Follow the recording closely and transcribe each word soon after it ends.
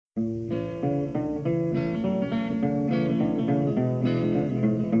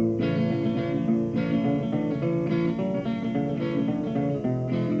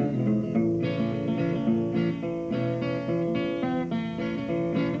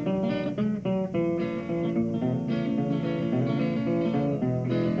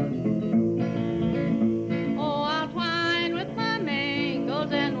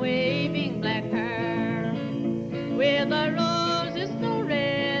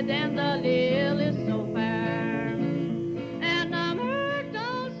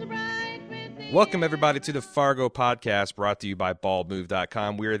Welcome, everybody, to the Fargo podcast brought to you by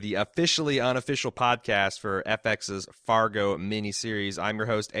baldmove.com. We are the officially unofficial podcast for FX's Fargo miniseries. I'm your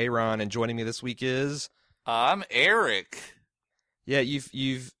host, Aaron, and joining me this week is... I'm Eric. Yeah,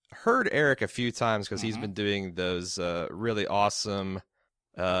 you've heard Eric a few times because he's been doing those really awesome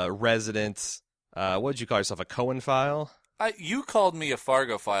resident... what would you call yourself, a Cohen file? You called me a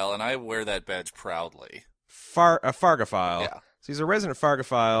Fargo file, and I wear that badge proudly. A Fargo file. Yeah. So he's a resident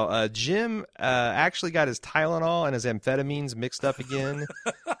Fargophile. Jim actually got his Tylenol and his amphetamines mixed up again.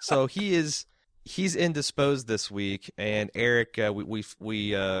 So he's indisposed this week. And Eric,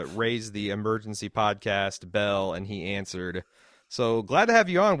 we raised the emergency podcast bell, and he answered. So glad to have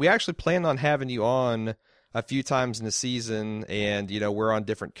you on. We actually planned on having you on a few times in the season, and we're on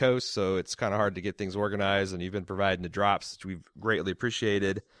different coasts, so it's kind of hard to get things organized. And you've been providing the drops, which we've greatly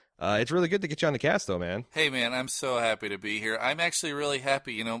appreciated. It's really good to get you on the cast, though, man. Hey, man, I'm so happy to be here. I'm actually really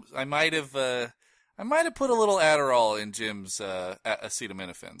happy. I might have put a little Adderall in Jim's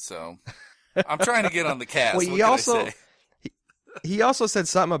acetaminophen, so I'm trying to get on the cast. Well, he also said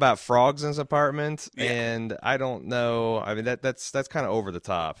something about frogs in his apartment, Yeah. And I don't know. I mean, that's kind of over the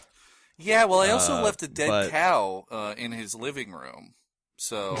top. Yeah, well, I also left a dead cow in his living room,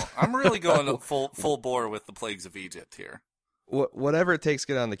 so I'm really going full bore with the plagues of Egypt here. Whatever it takes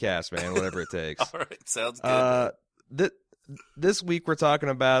to get on the cast, man. Whatever it takes. All right, sounds good. This week we're talking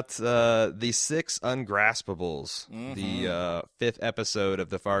about the Six Ungraspables, the fifth episode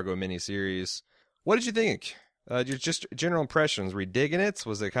of the Fargo miniseries. What did you think? Just general impressions. Were you digging it?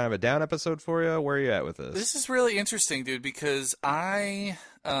 Was it kind of a down episode for you? Where are you at with this? This is really interesting, dude, because this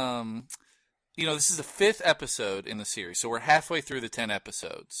is the fifth episode in the series, so we're halfway through the 10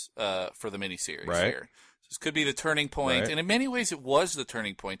 episodes for the miniseries here. This could be the turning point, and in many ways it was the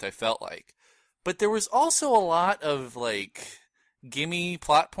turning point, I felt like. But there was also a lot of, gimme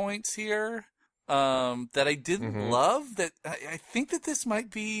plot points here that I didn't love. That I think that this might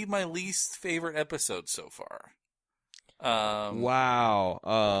be my least favorite episode so far.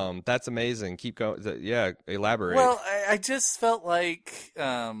 Wow. That's amazing. Keep going. Yeah, elaborate. Well, I just felt like...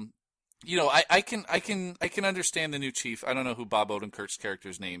 I can understand the new chief. I don't know who Bob Odenkirk's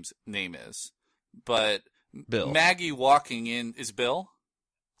character's name is, but... Bill. Maggie walking in is Bill?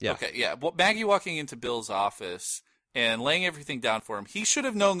 Yeah. Okay, yeah. Well, Maggie walking into Bill's office and laying everything down for him. He should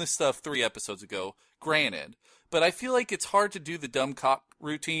have known this stuff 3 episodes ago, granted. But I feel like it's hard to do the dumb cop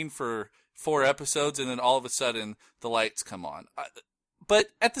routine for 4 episodes and then all of a sudden the lights come on. But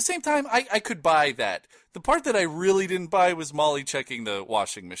at the same time, I could buy that. The part that I really didn't buy was Molly checking the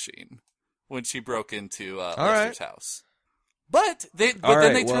washing machine when she broke into Lester's house. But then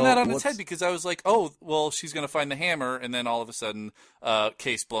they turned that on its head because I was like, oh, well, she's going to find the hammer, and then all of a sudden,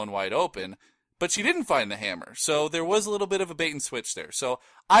 case blown wide open. But she didn't find the hammer, so there was a little bit of a bait and switch there. So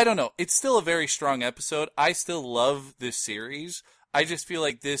I don't know. It's still a very strong episode. I still love this series. I just feel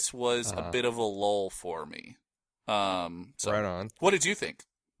like this was a bit of a lull for me. Right on. What did you think?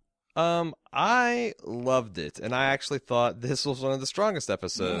 I loved it, and I actually thought this was one of the strongest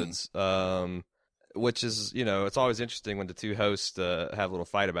episodes. Which is, it's always interesting when the two hosts have a little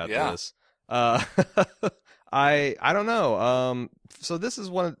fight about this. I don't know. So this is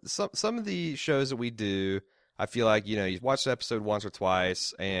one of some of the shows that we do. I feel like, you watch the episode once or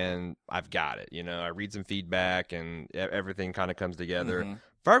twice, and I've got it. I read some feedback, and everything kind of comes together.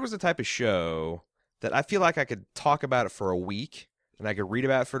 Fargo's the type of show that I feel like I could talk about it for a week, and I could read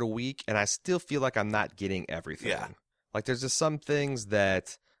about it for the week, and I still feel like I'm not getting everything. Yeah. Like, there's just some things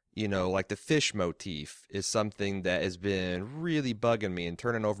that... like the fish motif is something that has been really bugging me and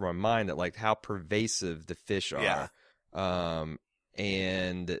turning over my mind at like how pervasive the fish are.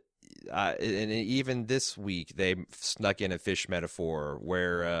 And even this week they snuck in a fish metaphor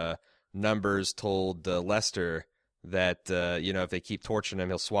where Numbers told Lester that if they keep torturing him,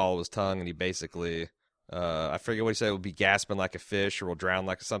 he'll swallow his tongue, and he basically I forget what he said, will be gasping like a fish or will drown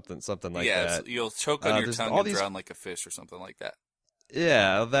like something like that. Yeah, you'll choke on your tongue and drown like a fish or something like that.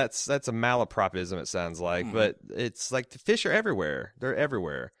 Yeah, that's a malapropism, it sounds like. But it's like the fish are everywhere. They're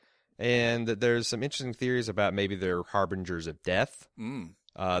everywhere. And there's some interesting theories about maybe they're harbingers of death.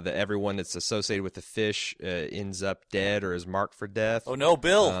 That everyone that's associated with the fish ends up dead or is marked for death. Oh, no,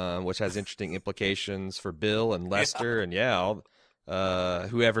 Bill. Which has interesting implications for Bill and Lester. And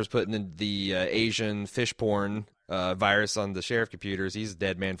whoever's putting in the Asian fish porn virus on the sheriff computers, he's a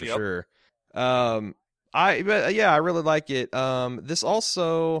dead man for sure. I really like it. This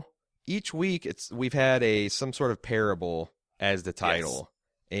also, each week we've had some sort of parable as the title,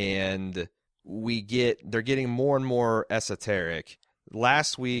 and they're getting more and more esoteric.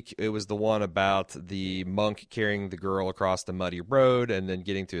 last week it was the one about the monk carrying the girl across the muddy road and then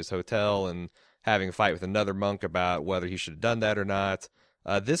getting to his hotel and having a fight with another monk about whether he should have done that or not.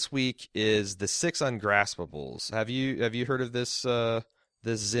 This week is the 6 Ungraspables. Have you heard of this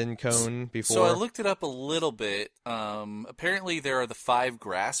Zen koan before? So I looked it up a little bit. Apparently there are the 5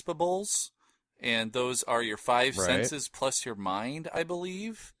 Graspables, and those are your 5 senses plus your mind, I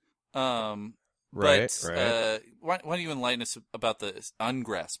believe. Right. Why don't you enlighten us about the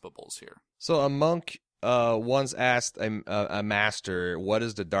Ungraspables here? So a monk once asked a master, what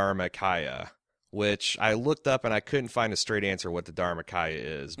is the Dharmakaya? Which I looked up and I couldn't find a straight answer what the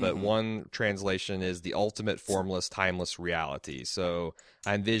Dharmakaya is. But one translation is the ultimate formless, timeless reality. So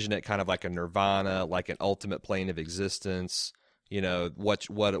I envision it kind of like a nirvana, like an ultimate plane of existence,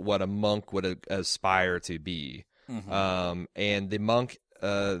 what a monk would aspire to be. And the monk,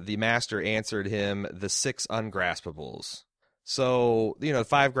 the master answered him the 6 Ungraspables. So, the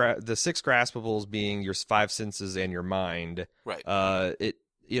 6 Graspables being your 5 senses and your mind. Right.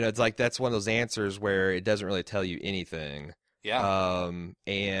 It's like that's one of those answers where it doesn't really tell you anything. Yeah.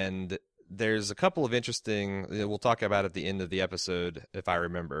 And there's a couple of interesting, we'll talk about at the end of the episode, if I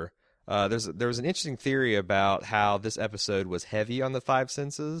remember. There was an interesting theory about how this episode was heavy on the 5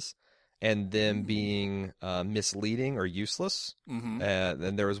 senses and them being misleading or useless.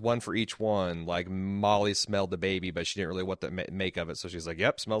 And there was one for each one. Like Molly smelled the baby, but she didn't really what to make of it. So she's like,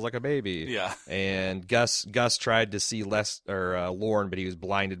 "Yep, smells like a baby." Yeah. And Gus tried to see Lorne, but he was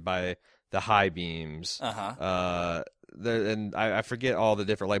blinded by the high beams. And I forget all the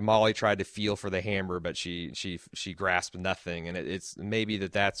different. Like Molly tried to feel for the hammer, but she grasped nothing. And it's maybe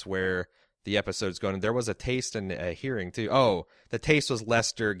that's where the episode's going. There was a taste and a hearing too. Oh, the taste was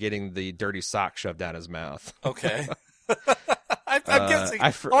Lester getting the dirty sock shoved down his mouth. Okay. I'm guessing.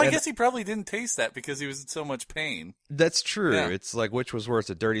 I guess he probably didn't taste that because he was in so much pain. That's true. Yeah. It's like which was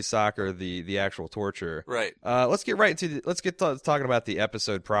worse, a dirty sock or the actual torture. Right. Let's get right into talking about the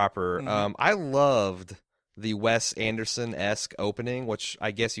episode proper. I loved the Wes Anderson-esque opening, which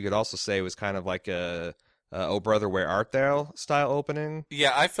I guess you could also say was kind of like a "Oh Brother, Where Art Thou" style opening.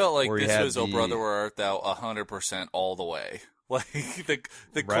 Yeah, I felt like this was "Oh Brother, Where Art Thou" 100% all the way. Like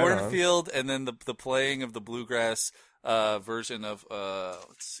the cornfield and then the playing of the bluegrass version of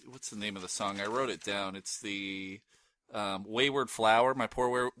what's the name of the song? I wrote it down. It's the "Wayward Flower." My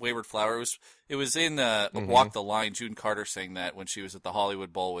poor wayward flower. It was in "Walk the Line." June Carter sang that when she was at the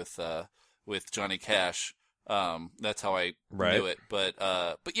Hollywood Bowl with Johnny Cash. That's how I knew it. But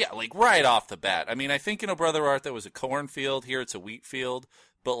yeah, like right off the bat. I mean, I think in "Oh Brother, Where Art Thou" was a cornfield. Here it's a wheat field.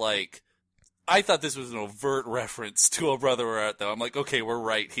 But like, I thought this was an overt reference to "Oh Brother, Where Art Thou." I'm like, okay, we're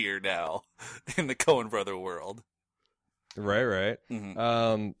right here now in the Coen brother world. Right.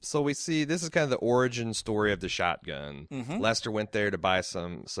 So we see this is kind of the origin story of the shotgun. Lester went there to buy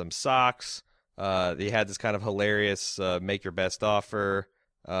some socks. They had this kind of hilarious make your best offer.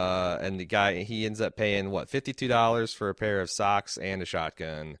 And the guy, he ends up paying $52 for a pair of socks and a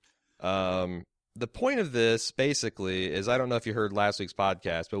shotgun. The point of this basically is, I don't know if you heard last week's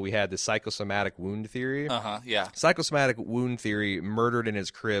podcast, but we had the psychosomatic wound theory. Yeah. Psychosomatic wound theory murdered in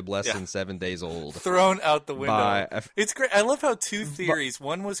his crib less than 7 days old. Thrown out the window. It's great. I love how 2 theories,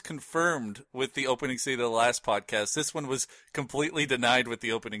 one was confirmed with the opening scene of the last podcast. This one was completely denied with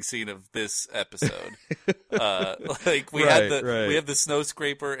the opening scene of this episode. We have the snow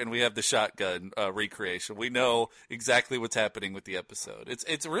scraper and we have the shotgun recreation. We know exactly what's happening with the episode.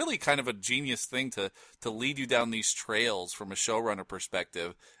 It's really kind of a genius thing to lead you down these trails from a showrunner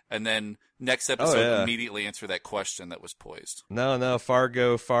perspective, and then next episode immediately answer that question that was posed. No, far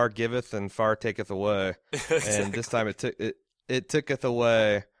go, far giveth, and far taketh away. Exactly. And this time it tooketh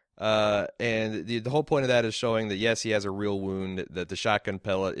away. And the whole point of that is showing that yes, he has a real wound, that the shotgun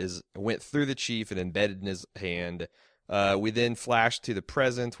pellet went through the chief and embedded in his hand. We then flash to the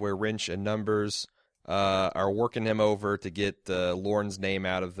present where Wrench and Numbers are working him over to get Lorne's name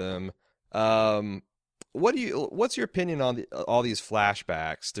out of them. What's your opinion on all these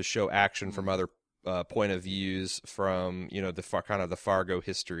flashbacks to show action from other point of views from the Fargo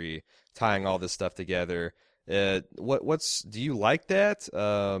history, tying all this stuff together? Do you like that?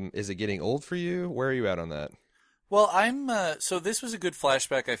 Is it getting old for you? Where are you at on that? Well, so this was a good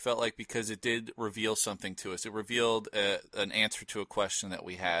flashback, I felt like, because it did reveal something to us. It revealed an answer to a question that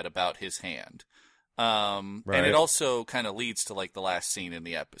we had about his hand. And it also kind of leads to like the last scene in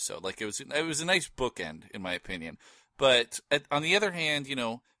the episode. Like it was a nice bookend in my opinion. But on the other hand,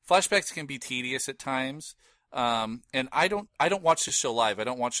 flashbacks can be tedious at times. And I don't watch this show live. I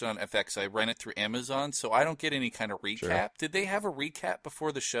don't watch it on FX. I rent it through Amazon, so I don't get any kind of recap. Sure. Did they have a recap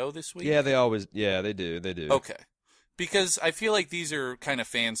before the show this week? Yeah, they do. Okay. Because I feel like these are kind of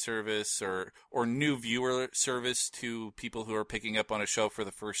fan service or new viewer service to people who are picking up on a show for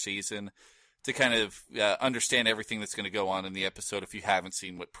the first season to kind of understand everything that's going to go on in the episode if you haven't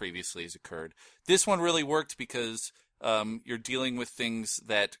seen what previously has occurred. This one really worked because you're dealing with things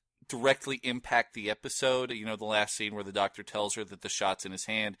that directly impact the episode. You know, the last scene where the doctor tells her that the shot's in his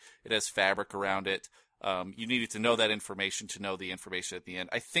hand, it has fabric around it. You needed to know that information to know the information at the end.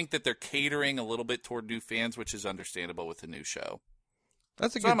 I think that they're catering a little bit toward new fans, which is understandable with the new show.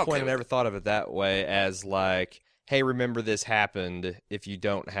 That's a good point. I never thought of it that way as like, hey, remember this happened if you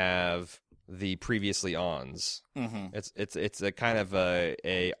don't have the previously ons. Mm-hmm. It's a kind of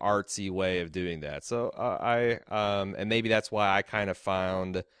a artsy way of doing that. So and maybe that's why I kind of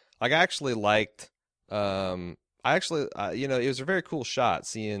found like I actually liked you know, it was a very cool shot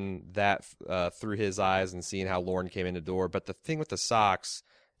seeing that through his eyes and seeing how Lorne came in the door. But the thing with the socks,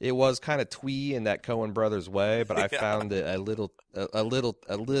 it was kind of twee in that Coen Brothers way, but I found it a little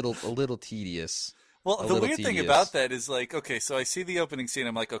tedious. Well, the weird thing about that is like, okay, so I see the opening scene.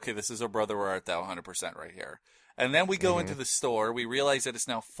 I'm like, okay, this is Oh Brother, Where Art Thou 100% right here. And then we go into the store. We realize that it's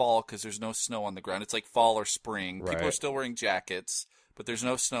now fall because there's no snow on the ground. It's like fall or spring. Right. People are still wearing jackets, but there's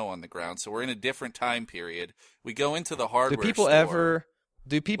no snow on the ground. So we're in a different time period. We go into the hardware store.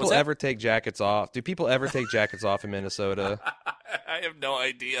 Do people ever take jackets off? Do people ever take jackets off in Minnesota? I have no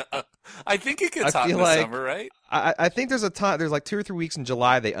idea. I think it gets hot in the summer, right? I think there's a time. There's like 2 or 3 weeks in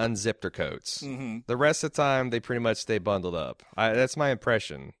July they unzip their coats. Mm-hmm. The rest of the time they pretty much stay bundled up. That's my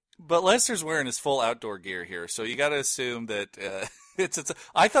impression. But Lester's wearing his full outdoor gear here, so you got to assume that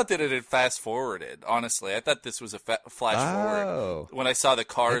I thought that it had fast forwarded. Honestly, I thought this was a flash forward. When I saw the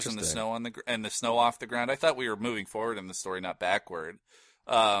cars and the snow and the snow off the ground, I thought we were moving forward in the story, not backward.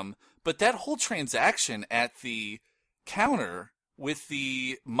 But that whole transaction at the counter with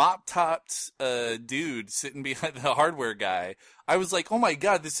the mop-topped dude sitting behind the hardware guy, I was like, oh my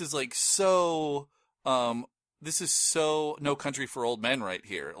god, this is like so No Country for Old Men right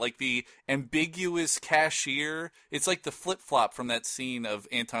here. Like the ambiguous cashier, it's like the flip-flop from that scene of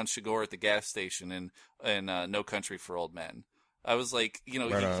Anton Chigurh at the gas station in No Country for Old Men. I was like, you know,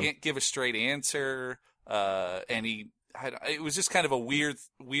 he can't give a straight answer, and it was just kind of a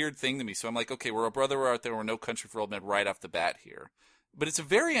weird thing to me. So I'm like, okay, we're a brother, we're out there, we're No Country for Old Men right off the bat here. But it's a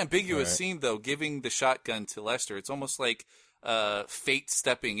very ambiguous scene, though, giving the shotgun to Lester. It's almost like fate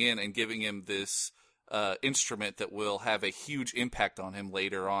stepping in and giving him this instrument that will have a huge impact on him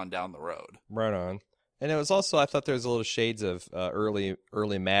later on down the road. Right on. And it was also, I thought there was a little shades of early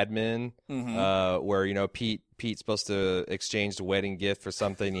Mad Men, where, you know, Pete's supposed to exchange the wedding gift for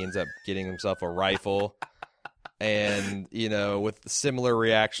something. He ends up getting himself a rifle. And, you know, with similar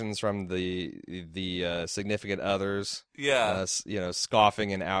reactions from the significant others. Yeah. You know,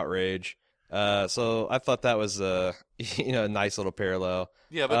 scoffing and outrage. So I thought that was a nice little parallel.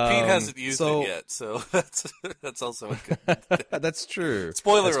 Yeah, but Pete hasn't used it yet, so that's also a good. That's true.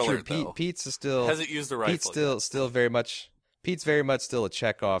 Spoiler alert, though. Pete's still hasn't used the rifle. Pete's still very much still a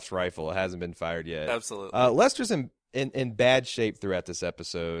Chekhov's rifle. It hasn't been fired yet. Absolutely. Lester's in bad shape throughout this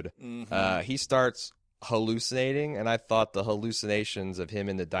episode. Mm-hmm. He starts hallucinating, and I thought the hallucinations of him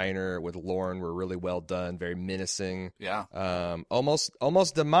in the diner with Lorne were really well done, very menacing. Yeah.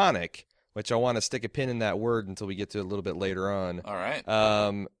 Almost demonic, which I want to stick a pin in that word until we get to a little bit later on. All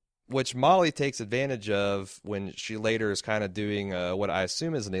right. Which Molly takes advantage of when she later is kind of doing what I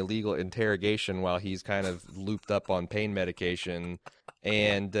assume is an illegal interrogation while he's kind of looped up on pain medication,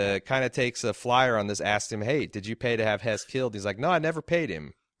 and kind of takes a flyer on this, asks him, hey, did you pay to have Hess killed? He's like, no, I never paid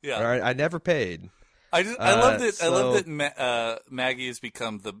him. Yeah. All right, I never paid. I love that. I love that Maggie has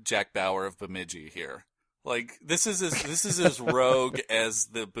become the Jack Bauer of Bemidji here. Like this is as rogue as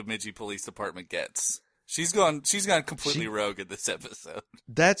the Bemidji Police Department gets. She's gone completely rogue in this episode.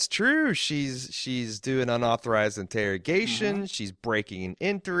 That's true. She's doing unauthorized interrogation. Mm-hmm. She's breaking and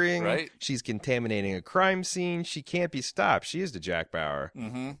entering. Right. She's contaminating a crime scene. She can't be stopped. She is the Jack Bauer.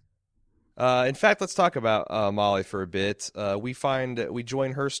 Mm-hmm. In fact, let's talk about Molly for a bit. We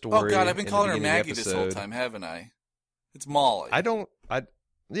join her story. Oh God, I've been calling her Maggie this whole time, haven't I? It's Molly.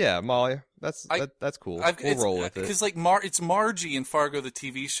 Yeah, Molly. That's cool. We'll roll with it. Because like it's Margie in Fargo, the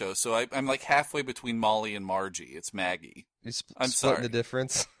TV show. So I'm like halfway between Molly and Margie. It's Maggie. I'm splitting the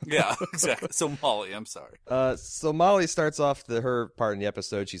difference. Yeah, exactly. So Molly, I'm sorry. So Molly starts off her part in the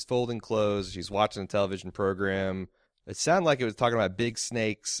episode. She's folding clothes. She's watching a television program. It sounded like it was talking about big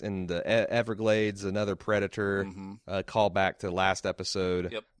snakes in the Everglades, another predator. Mm-hmm. Call back to the last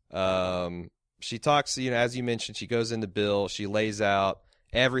episode. Yep. She talks, as you mentioned, she goes into Bill. She lays out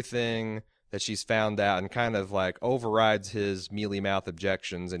everything that she's found out and kind of like overrides his mealy mouth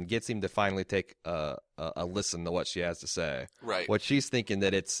objections and gets him to finally take a listen to what she has to say. Right. What she's thinking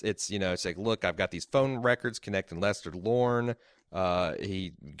that it's it's like, look, I've got these phone records connecting Lester to Lorne.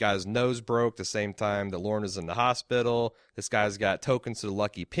 He got his nose broke the same time that Lorne is in the hospital. This guy's got tokens to the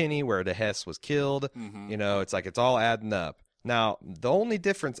Lucky Penny where DeHess was killed. Mm-hmm. It's like it's all adding up. Now, the only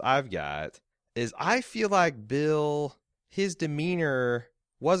difference I've got is I feel like Bill, his demeanor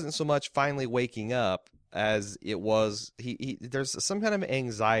wasn't so much finally waking up as it was there's some kind of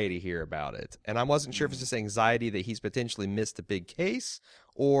anxiety here about it. And I wasn't sure if it's just anxiety that he's potentially missed a big case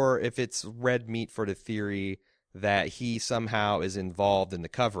or if it's red meat for the theory that he somehow is involved in the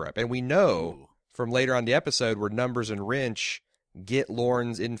cover-up. And we know from later on the episode where Numbers and Wrench get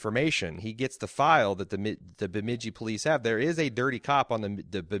Lorne's information. He gets the file that the Bemidji police have. There is a dirty cop on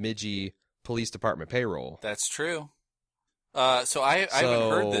the Bemidji Police Department payroll. That's true. So I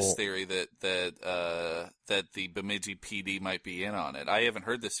haven't heard this theory that the Bemidji PD might be in on it. I haven't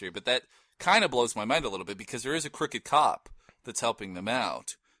heard this theory, but that kind of blows my mind a little bit because there is a crooked cop that's helping them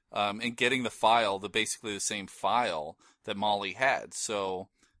out and getting the file, basically the same file that Molly had. So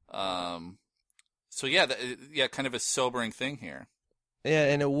kind of a sobering thing here. Yeah,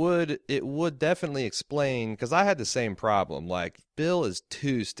 and it would definitely explain, because I had the same problem. Like, Bill is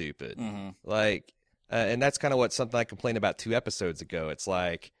too stupid. Mm-hmm. Like. And that's kind of something I complained about 2 episodes ago. It's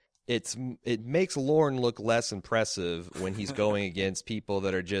like it makes Lorne look less impressive when he's going against people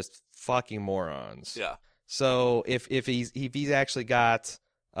that are just fucking morons. Yeah. So if he's actually got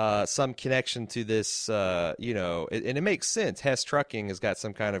some connection to this, and it makes sense. Hess Trucking has got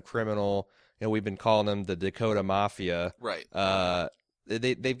some kind of criminal. We've been calling them the Dakota Mafia. Right.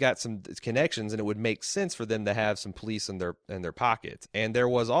 They've got some connections, and it would make sense for them to have some police in their pocket. And there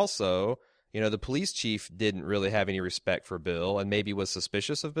was also. The police chief didn't really have any respect for Bill and maybe was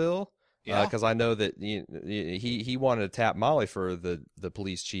suspicious of Bill. Yeah. Because I know that he wanted to tap Molly for the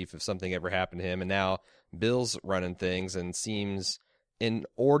police chief if something ever happened to him. And now Bill's running things and seems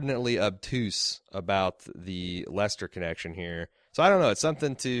inordinately obtuse about the Lester connection here. So I don't know. It's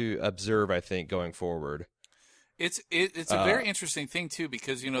something to observe, I think, going forward. It's a very interesting thing, too,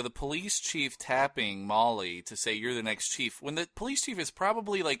 because, the police chief tapping Molly to say you're the next chief, when the police chief is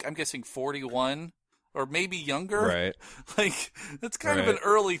probably, like, I'm guessing 41 or maybe younger. Right. Like, that's kind of an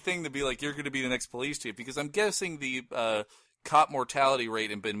early thing to be like, you're going to be the next police chief, because I'm guessing the cop mortality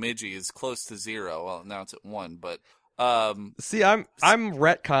rate in Bemidji is close to 0. Well, now it's at 1, but... See, I'm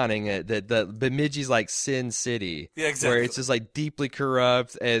retconning it that the Bemidji's like Sin City, yeah, exactly. Where it's just like deeply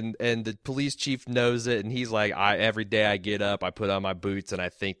corrupt, and the police chief knows it, and he's like, every day I get up, I put on my boots, and I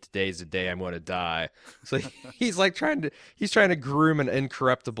think today's the day I'm going to die. So he's like trying to groom an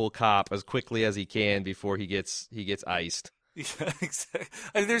incorruptible cop as quickly as he can before he gets iced. Yeah, exactly.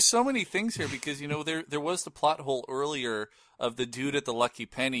 I mean, there's so many things here because there was the plot hole earlier of the dude at the Lucky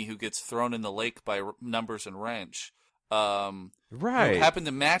Penny who gets thrown in the lake by Numbers and Wrench. Right. Who happened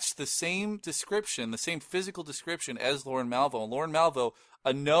to match the same description, the same physical description as Lorne Malvo. And Lorne Malvo,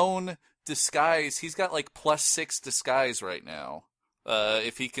 a known disguise, he's got like +6 disguise right now.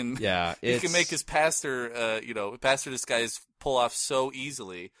 If he can, he can make his pastor disguise pull off so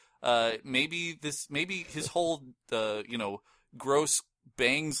easily. Maybe his whole, gross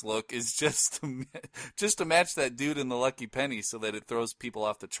bangs look is just to match that dude in the Lucky Penny so that it throws people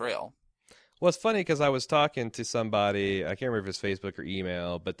off the trail. Well, it's funny because I was talking to somebody, I can't remember if it's Facebook or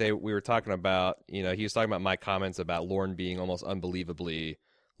email, but we were talking about, he was talking about my comments about Lorne being almost unbelievably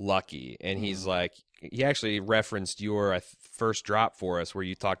lucky. And he's like, he actually referenced your first drop for us where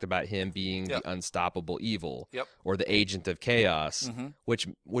you talked about him being the unstoppable evil or the agent of chaos, which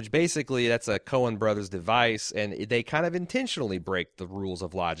basically that's a Coen Brothers device. And they kind of intentionally break the rules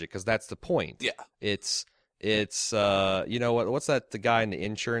of logic because that's the point. Yeah. It's what's that, the guy in the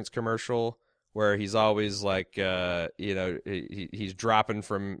insurance commercial where he's always like, he's dropping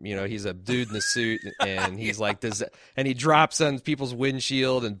from, he's a dude in a suit and he's like this, and he drops on people's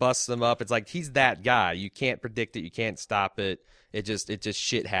windshield and busts them up. It's like, he's that guy. You can't predict it. You can't stop it. It just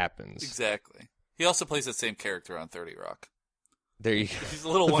shit happens. Exactly. He also plays that same character on 30 Rock. There you go. He's a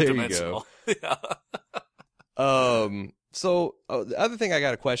little one-dimensional. Yeah. So the other thing I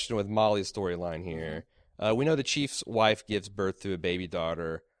got a question with Molly's storyline here. We know the chief's wife gives birth to a baby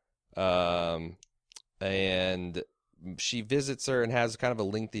daughter. And she visits her and has kind of a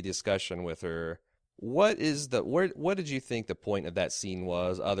lengthy discussion with her. What did you think the point of that scene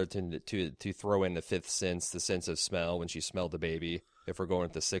was, other than to throw in the fifth sense, the sense of smell when she smelled the baby, if we're going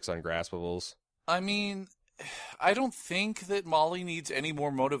with the 6 ungraspables? I mean, I don't think that Molly needs any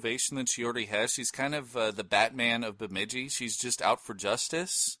more motivation than she already has. She's kind of the Batman of Bemidji. She's just out for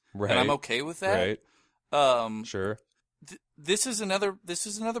justice. Right. and I'm okay with that. Right. Sure. This is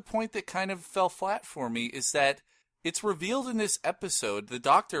another point that kind of fell flat for me, is that it's revealed in this episode. The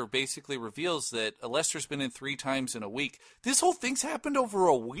doctor basically reveals that Lester's been in 3 times in a week. This whole thing's happened over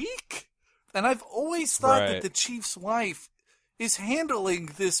a week? And I've always thought that the chief's wife is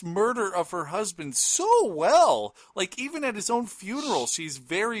handling this murder of her husband so well. Like, even at his own funeral, she's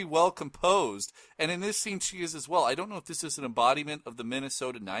very well composed. And in this scene, she is as well. I don't know if this is an embodiment of the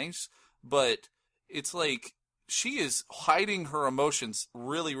Minnesota Nice, but it's like she is hiding her emotions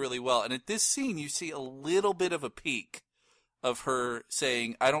really, really well. And at this scene, you see a little bit of a peek of her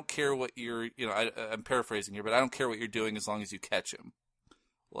saying, I don't care what you're, I'm paraphrasing here, but I don't care what you're doing as long as you catch him.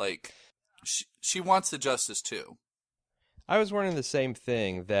 Like, she wants the justice too. I was wondering the same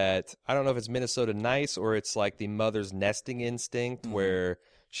thing, that I don't know if it's Minnesota Nice or it's like the mother's nesting instinct where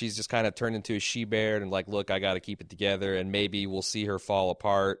she's just kind of turned into a she-bear and like, look, I got to keep it together, and maybe we'll see her fall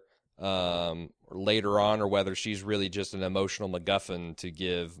apart later on, or whether she's really just an emotional MacGuffin to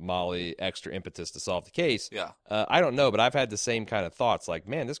give Molly extra impetus to solve the case. Yeah. I don't know, but I've had the same kind of thoughts. Like,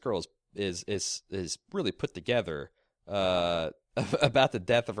 man, this girl is really put together about the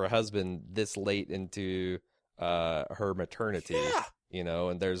death of her husband this late into her maternity. Yeah.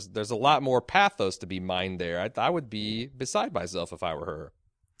 And there's a lot more pathos to be mined there. I would be beside myself if I were her.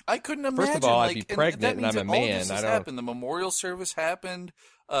 I couldn't imagine. First of all, I'd be pregnant and I'm a man. All this has happened. The memorial service happened.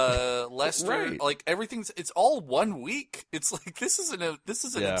 Lester, like it's all 1 week. It's like this is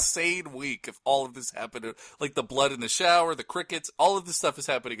an insane week if all of this happened. Like the blood in the shower, the crickets, all of this stuff is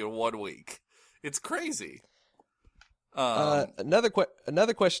happening in 1 week. It's crazy. Another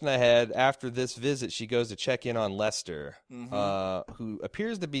question I had after this visit, she goes to check in on Lester, who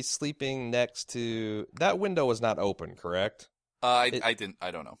appears to be sleeping next to that window. Was not open, correct? I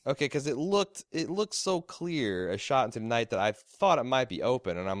don't know. Okay, because it looked so clear, a shot into the night, that I thought it might be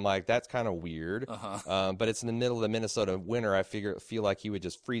open, and I'm like, that's kind of weird. But it's in the middle of the Minnesota winter. I feel like he would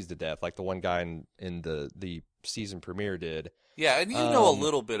just freeze to death, like the one guy in the season premiere did. Yeah, and you know a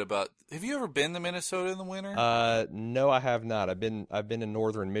little bit about. Have you ever been to Minnesota in the winter? No, I have not. I've been in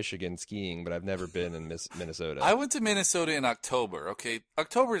northern Michigan skiing, but I've never been in Minnesota. I went to Minnesota in October. Okay,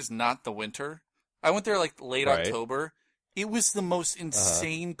 October is not the winter. I went there like late October. It was the most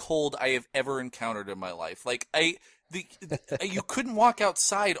insane cold I have ever encountered in my life. Like you couldn't walk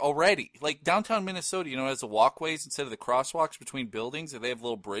outside already. Like downtown Minnesota, has the walkways instead of the crosswalks between buildings, and they have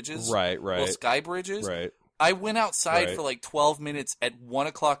little bridges, little sky bridges. Right. I went outside for like 12 minutes at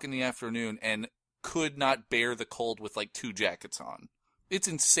 1:00 in the afternoon and could not bear the cold with like 2 jackets on. It's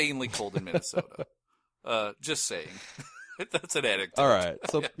insanely cold in Minnesota. Just saying. That's an anecdote. All right.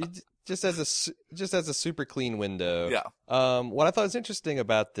 So just as a super clean window. Yeah. What I thought was interesting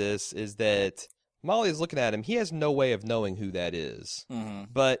about this is that Molly is looking at him. He has no way of knowing who that is.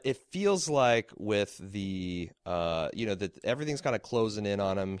 But it feels like with the that everything's kind of closing in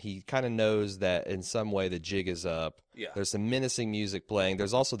on him. He kind of knows that in some way the jig is up. Yeah. There's some menacing music playing.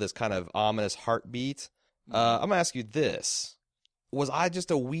 There's also this kind of ominous heartbeat. I'm gonna ask you this: was I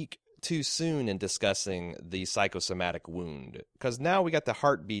just a week too soon in discussing the psychosomatic wound? Because now we got the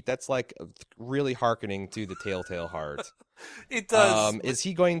heartbeat. That's like really hearkening to the telltale heart. It does. Is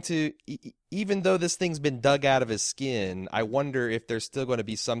he going to, even though this thing's been dug out of his skin, I wonder if there's still going to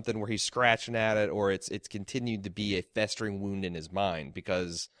be something where he's scratching at it, or it's continued to be a festering wound in his mind,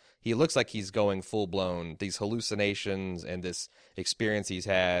 because he looks like he's going full blown. These hallucinations and this experience he's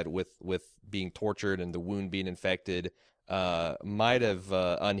had with being tortured and the wound being infected might have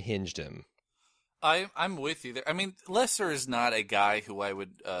unhinged him. I'm with you there. I mean, Lester is not a guy who I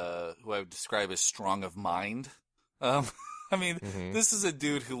would describe as strong of mind. I mean, this is a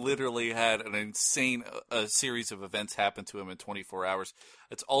dude who literally had an insane series of events happen to him in 24 hours.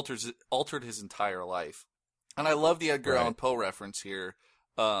 It's altered his entire life. And I love the Edgar Allan Poe reference here.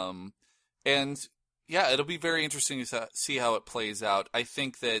 And yeah, it'll be very interesting to see how it plays out. I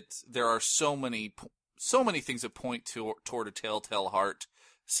think that there are so many things that point toward a telltale heart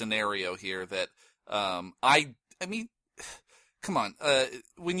scenario here that I mean, come on.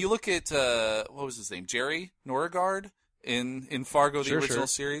 When you look at what was his name, Jerry Norgard in Fargo, the original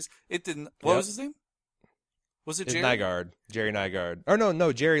series, it didn't. What was his name? Was it Jerry? Nygaard. Jerry Nygaard. Or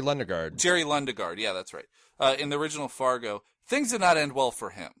no, Jerry Lundegaard. Jerry Lundegaard. Yeah, that's right. In the original Fargo, things did not end well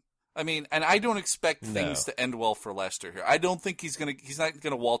for him. I mean, and I don't expect things to end well for Lester here. I don't think he's not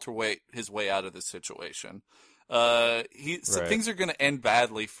gonna Walter White his way out of this situation. So things are gonna end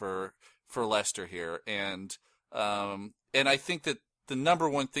badly for Lester here, and I think that the number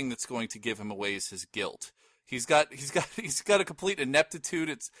one thing that's going to give him away is his guilt. He's got a complete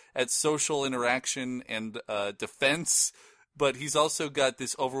ineptitude at social interaction and defense. but he's also got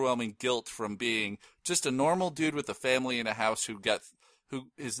this overwhelming guilt from being just a normal dude with a family in a house who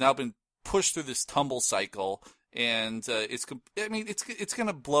has now been pushed through this tumble cycle. And it's going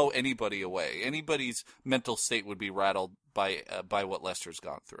to blow anybody away. Anybody's mental state would be rattled by what Lester's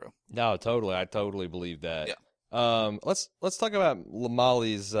gone through. No, totally. I totally believe that. Yeah. Let's talk about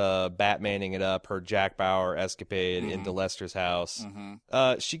Molly's Batmaning it up, her Jack Bauer escapade into Lester's house.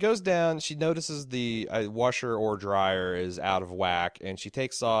 Mm-hmm. She goes down. She notices the washer or dryer is out of whack, and she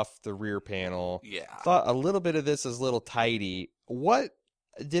takes off the rear panel. Yeah. Thought a little bit of this is a little tidy. What?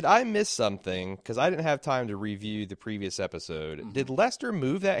 Did I miss something? Because I didn't have time to review the previous episode. Mm-hmm. Did Lester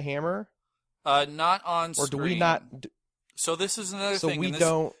move that hammer? Not on screen. Or do we not? So this is another thing. So we and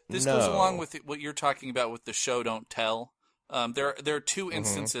don't This know. goes along with what you're talking about with the show don't tell. There are two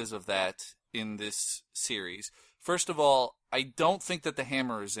instances of that in this series. First of all, I don't think that the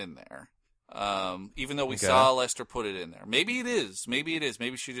hammer is in there. Even though we saw Lester put it in there. Maybe it is.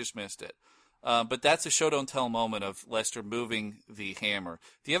 Maybe she just missed it. But that's a show don't tell moment of Lester moving the hammer.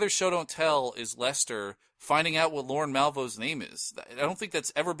 The other show don't tell is Lester finding out what Lorne Malvo's name is. I don't think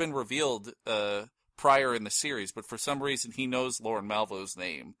that's ever been revealed prior in the series, but for some reason he knows Lorne Malvo's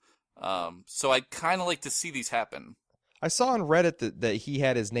name. So I'd kind of like to see these happen. I saw on Reddit that he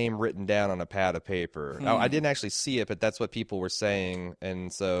had his name written down on a pad of paper. Now, I didn't actually see it, but that's what people were saying,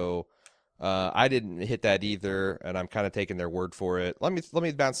 and so I didn't hit that either, and I'm kind of taking their word for it. Let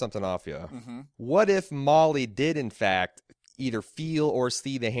me bounce something off you. Mm-hmm. What if Molly did, in fact, either feel or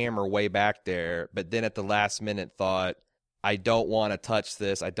see the hammer way back there, but then at the last minute thought, I don't want to touch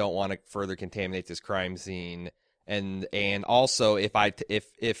this. I don't want to further contaminate this crime scene. And also, if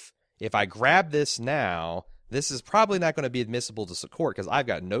I grab this now, this is probably not going to be admissible to court because I've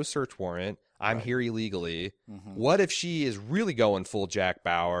got no search warrant. I'm here illegally. Mm-hmm. What if she is really going full Jack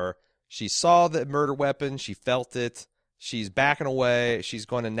Bauer? She saw the murder weapon. She felt it. She's backing away. She's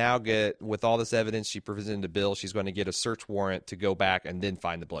going to now get, with all this evidence she presented to Bill, she's going to get a search warrant to go back and then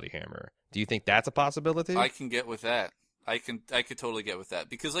find the bloody hammer. Do you think that's a possibility? I can get with that. I could totally get with that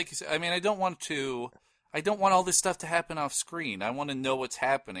because, like you said, I mean, I don't want all this stuff to happen off screen. I want to know what's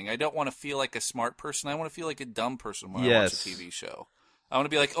happening. I don't want to feel like a smart person. I want to feel like a dumb person when I watch a TV show. I want to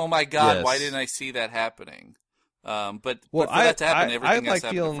be like, oh my God, why didn't I see that happening? But for that to happen, everything has to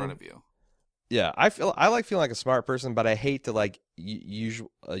happen in front of you. Yeah, I like feeling like a smart person, but I hate to like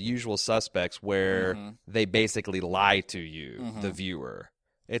usual suspects where they basically lie to you, the viewer.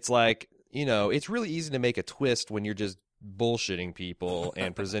 It's like, it's really easy to make a twist when you're just bullshitting people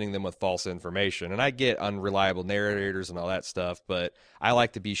and presenting them with false information. And I get unreliable narrators and all that stuff, but I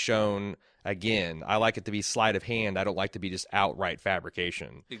like to be shown, again, I like it to be sleight of hand. I don't like to be just outright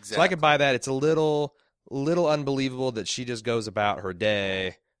fabrication. Exactly. So I can buy that. It's a little unbelievable that she just goes about her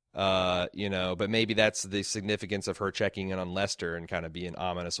day, but maybe that's the significance of her checking in on Lester and kind of being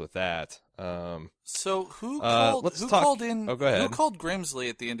ominous with that. So who called Grimsley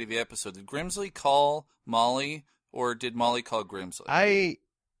at the end of the episode? Did Grimsley call Molly? Or did Molly call Grimsley?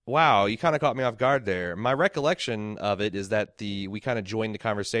 Wow, you kind of caught me off guard there. My recollection of it is that we kind of joined the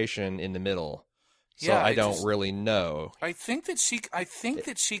conversation in the middle. So I don't really know. I think that she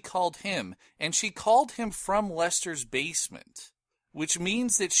called him, and she called him from Lester's basement, which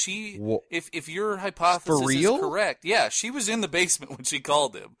means that if your hypothesis is correct, yeah, she was in the basement when she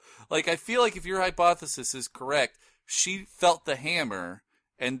called him. Like, I feel like if your hypothesis is correct, she felt the hammer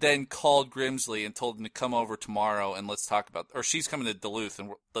and then called Grimsley and told him to come over tomorrow and let's talk about, or she's coming to Duluth and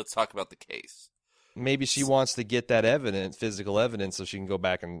let's talk about the case. Maybe she wants to get that evidence, physical evidence, so she can go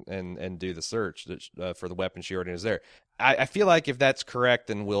back and do the search for the weapon she already has there. I feel like if that's correct,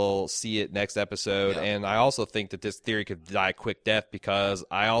 then we'll see it next episode. Yeah. And I also think that this theory could die a quick death because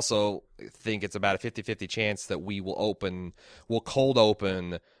I also think it's about a 50-50 chance that we'll cold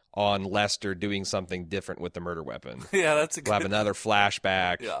open on Lester doing something different with the murder weapon. Yeah, that's a good... We'll have another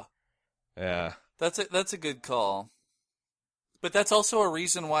flashback. Yeah. That's a good call. But that's also a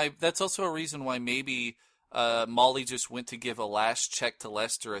reason why maybe Molly just went to give a last check to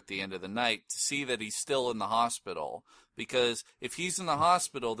Lester at the end of the night to see that he's still in the hospital. Because if he's in the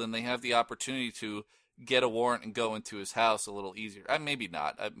hospital, then they have the opportunity to get a warrant and go into his house a little easier. Maybe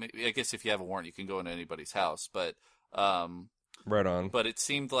not. I guess if you have a warrant, you can go into anybody's house. But right on. But it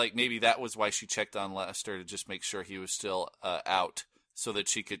seemed like maybe that was why she checked on Lester to just make sure he was still out, so that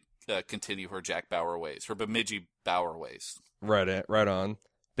she could continue her Jack Bauer ways, her Bemidji Bauer ways. Right on.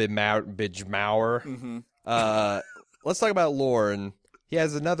 Bidgemauer. Mm-hmm. Let's talk about Lorne. He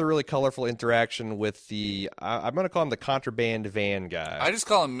has another really colorful interaction with I'm going to call him the contraband van guy. I just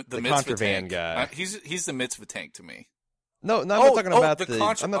call him the contraband guy. He's the mitzvah tank to me. No, I'm not talking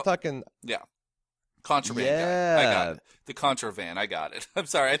about I'm not talking. Yeah. Contraband guy. I got it. The contravan. I got it. I'm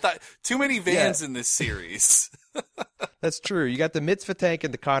sorry. I thought too many vans in this series. That's true. You got the mitzvah tank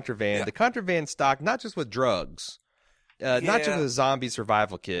and the contravan. Yeah. The contravan stock, not just with drugs, not just with zombie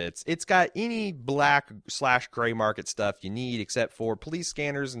survival kits. It's got any black/gray market stuff you need, except for police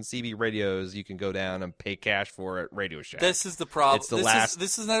scanners and CB radios. You can go down and pay cash for at Radio Shack. This is the problem. It's the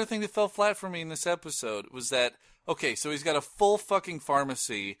This is another thing that fell flat for me in this episode. Was that okay? So he's got a full fucking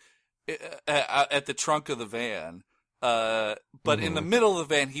pharmacy at the trunk of the van, but in the middle of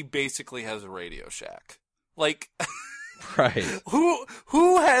the van, he basically has a Radio Shack. Like, right?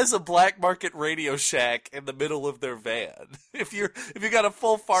 Who has a black market Radio Shack in the middle of their van? If you got a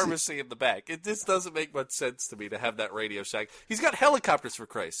full pharmacy in the back, it just doesn't make much sense to me to have that Radio Shack. He's got helicopters, for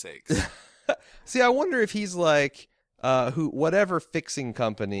Christ's sakes. See, I wonder if he's like whatever fixing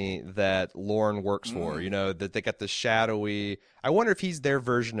company that Lorne works for. You know, that they got the shadowy. I wonder if he's their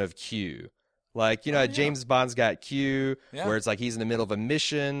version of Q. Like, you know, James Bond's got Q, where it's like he's in the middle of a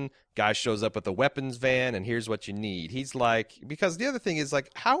mission, guy shows up with a weapons van, and here's what you need. He's like, because the other thing is,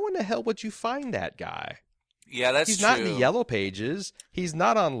 like, how in the hell would you find that guy? Yeah, that's He's true. not in the yellow pages. He's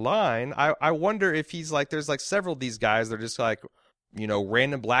not online. I wonder if he's like, there's like several of these guys that are just like, you know,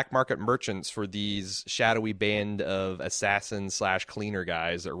 random black market merchants for these shadowy band of assassins/cleaner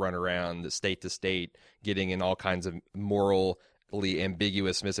guys that run around state to state, getting in all kinds of morally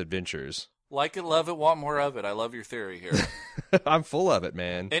ambiguous misadventures. Like it, love it, want more of it. I love your theory here. I'm full of it,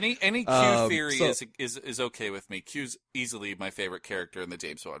 man. Any Q theory is okay with me. Q's easily my favorite character in the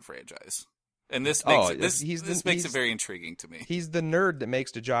James Bond franchise, and this makes this makes it very intriguing to me. He's the nerd that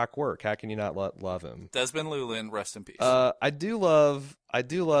makes the jock work. How can you not love him? Desmond Llewellyn, rest in peace. I do love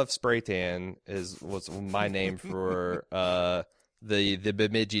Spray Tan was my name for the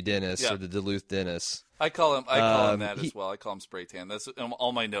Bemidji Dennis or the Duluth Dennis. I call him that as well. I call him Spray Tan. That's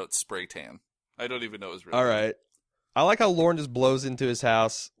all my notes. Spray Tan. I don't even know his real name. All right. I like how Lorne just blows into his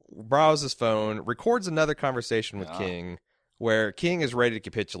house, browses his phone, records another conversation with King, where King is ready to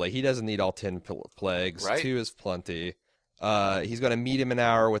capitulate. He doesn't need all 10 plagues. Right. 2 is plenty. He's going to meet him an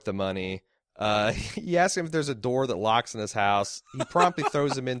hour with the money. He asks him if there's a door that locks in his house. He promptly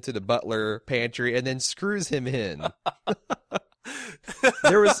throws him into the butler pantry and then screws him in.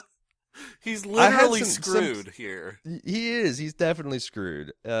 He's literally screwed here. He is. He's definitely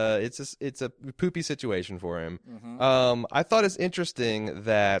screwed. It's a poopy situation for him. Mm-hmm. I thought it's interesting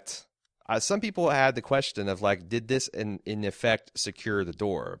that some people had the question of like, did this in effect secure the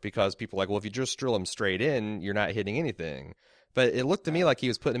door? Because people are like, well, if you just drill him straight in, you're not hitting anything. But it looked to me like he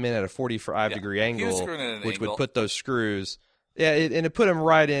was putting him in at a 45-degree angle, which would put those screws. Yeah, and it put him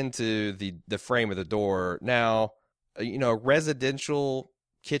right into the frame of the door. Now, you know, residential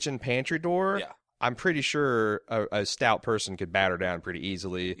kitchen pantry door, I'm pretty sure a stout person could batter down pretty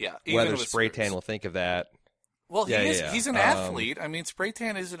easily. Yeah, whether Spray Tan will think of that. Well, he's an athlete. I mean, Spray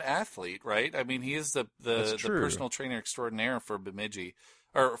Tan is an athlete, right? I mean, he is the personal trainer extraordinaire for Bemidji,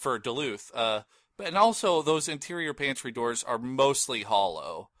 or for Duluth. And also, those interior pantry doors are mostly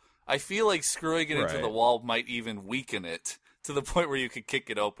hollow. I feel like screwing it into the wall might even weaken it to the point where you could kick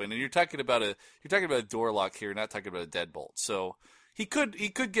it open. And you're talking about a door lock here, not talking about a deadbolt. So he could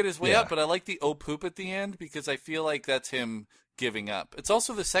get his way up, but I like the poop at the end because I feel like that's him giving up. It's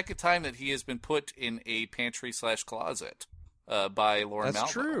also the second time that he has been put in a pantry/closet by Lorne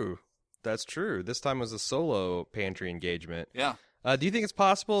Malvo. That's true. This time was a solo pantry engagement. Yeah. Do you think it's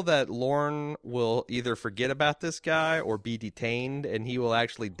possible that Lorne will either forget about this guy or be detained and he will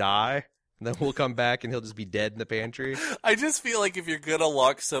actually die? And then we'll come back and he'll just be dead in the pantry? I just feel like if you're going to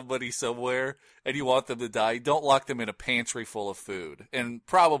lock somebody somewhere and you want them to die, don't lock them in a pantry full of food and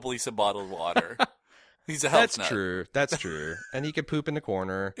probably some bottled water. He's a health nut. That's true. And he can poop in the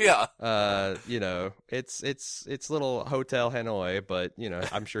corner. Yeah. You know, it's little Hotel Hanoi, but, you know,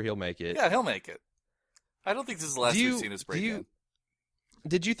 I'm sure he'll make it. Yeah, he'll make it. I don't think this is the last we've seen his break-in.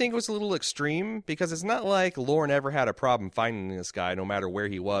 Did you think it was a little extreme? Because it's not like Lorne ever had a problem finding this guy, no matter where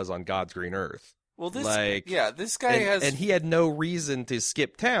he was on God's green earth. Well, this guy has... And he had no reason to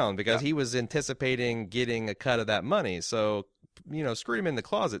skip town because he was anticipating getting a cut of that money. So, you know, screwing him in the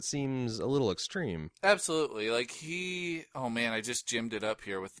closet seems a little extreme. Absolutely. Like, oh man, I just gymmed it up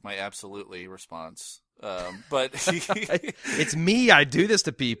here with my absolutely response. But it's me. I do this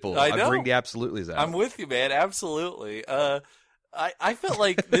to people. I know. I bring the absolutely's out. I'm with you, man. Absolutely. I felt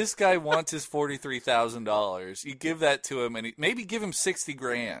like this guy wants his $43,000. You give that to him, and maybe give him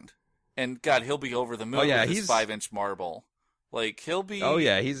 $60,000, and God, he'll be over the moon with his 5-inch marble. Like he'll be. Oh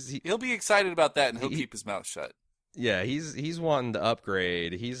yeah, he'll be excited about that, and he'll keep his mouth shut. Yeah, he's wanting to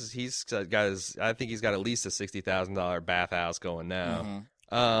upgrade. He's got his. I think he's got at least a $60,000 bathhouse going now.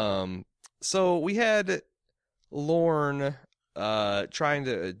 Mm-hmm. So we had Lorne trying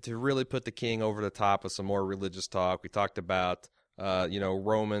to really put the king over the top with some more religious talk. We talked about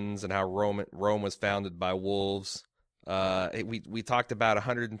Romans and how Rome was founded by wolves. We talked about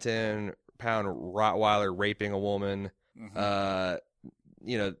 110-pound Rottweiler raping a woman. Mm-hmm.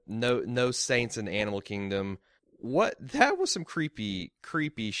 No saints in Animal Kingdom. That was some creepy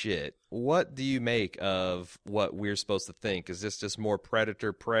shit. What do you make of what we're supposed to think? Is this just more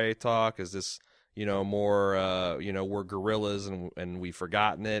predator prey talk? Is this more we're gorillas and we've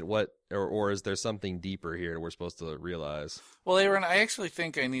forgotten it? Or is there something deeper here that we're supposed to realize? Well, Aaron, I actually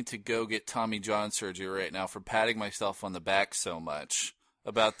think I need to go get Tommy John surgery right now for patting myself on the back so much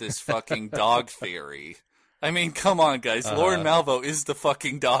about this fucking dog theory. I mean, come on, guys. Lorne Malvo is the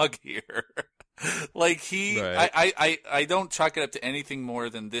fucking dog here. Like right. I don't chalk it up to anything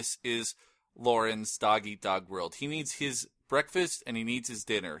more than this is Lorne's dog eat dog world. He needs his breakfast and he needs his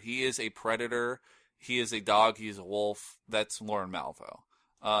dinner. He is a predator. He is a dog. He is a wolf. That's Lorne Malvo.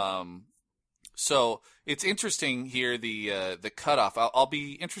 So it's interesting here, the cutoff. I'll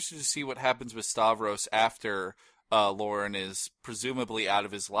be interested to see what happens with Stavros after Lorne is presumably out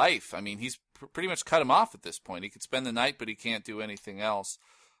of his life. I mean, he's pretty much cut him off at this point. He could spend the night, but he can't do anything else.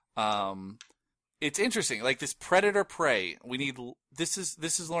 It's interesting, like this predator prey. This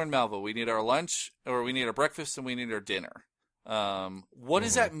is Lorne Malvo. We need our lunch, or we need our breakfast, and we need our dinner. What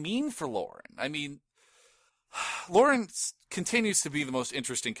does that mean for Lorne? I mean, Lorne continues to be the most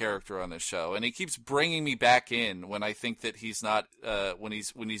interesting character on this show, and he keeps bringing me back in when I think that he's not, when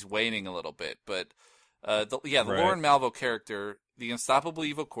he's waning a little bit. But the right. Lorne Malvo character, the unstoppable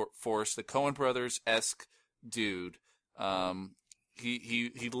evil force, the Coen Brothers-esque dude.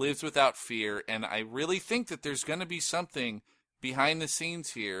 He lives without fear, and I really think that there's going to be something behind the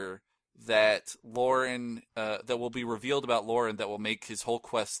scenes here that Lorne that will be revealed about Lorne that will make his whole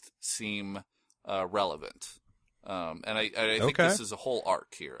quest seem relevant. And I think this is a whole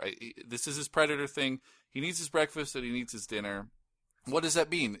arc here. This is his predator thing. He needs his breakfast and he needs his dinner. What does that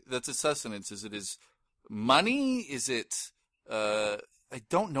mean? That's his sustenance. Is it his money? Is it? I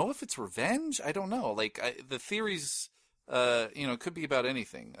don't know if it's revenge. I don't know. The theories. It could be about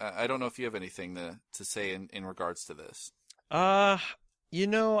anything. I don't know if you have anything to say in regards to this.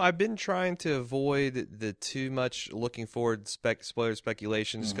 I've been trying to avoid the too much looking forward spoiler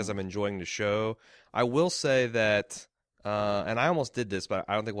speculation just because I'm enjoying the show. I will say that, and I almost did this, but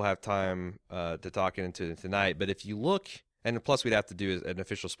I don't think we'll have time to talk into it tonight. But if you look, and plus we'd have to do an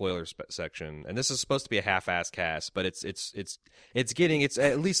official spoiler section, and this is supposed to be a half-ass cast, but it's at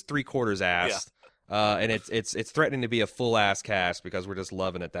least 3/4 assed. Yeah. And it's threatening to be a full ass cast because we're just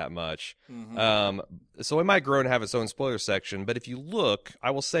loving it that much. Mm-hmm. So it might grow and have its own spoiler section. But if you look,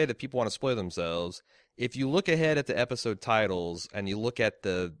 I will say that people want to spoil themselves. If you look ahead at the episode titles and you look at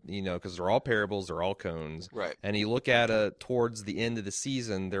because they're all parables, they're all cones, right? And you look at towards the end of the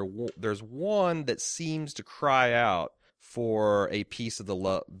season, there's one that seems to cry out for a piece of the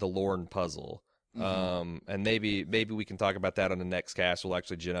Lorne puzzle. Mm-hmm. And maybe we can talk about that on the next cast. We'll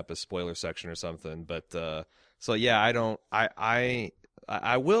actually gin up a spoiler section or something. But so yeah, I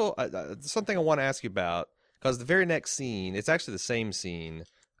will. Something I want to ask you about, because the very next scene, it's actually the same scene.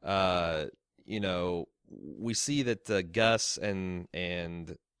 We see that Gus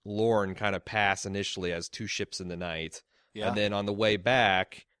and Lorne kind of pass initially as two ships in the night, and then on the way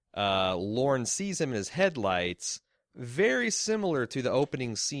back, Lorne sees him in his headlights. Very similar to the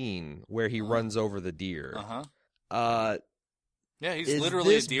opening scene where he runs over the deer. Yeah, he's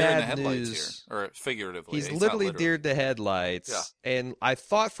literally a deer in the headlights here, or figuratively. He's literally deer in the headlights. Yeah. And I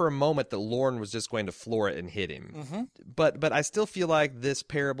thought for a moment that Lorne was just going to floor it and hit him. Mm-hmm. But I still feel like this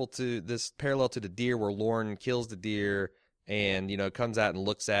parallel to the deer, where Lorne kills the deer and comes out and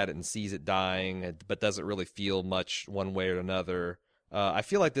looks at it and sees it dying, but doesn't really feel much one way or another. I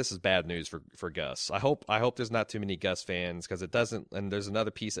feel like this is bad news for Gus. I hope there's not too many Gus fans, because it doesn't. And there's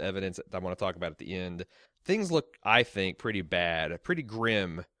another piece of evidence that I want to talk about at the end. Things look, I think, pretty bad, pretty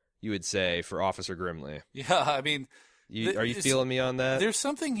grim, you would say, for Officer Grimley. Yeah, I mean, are you feeling me on that? There's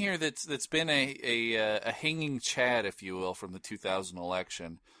something here that's been a hanging chad, if you will, from the 2000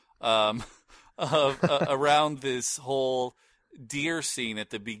 election, around this whole deer scene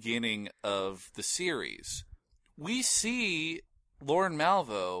at the beginning of the series. We see Lorne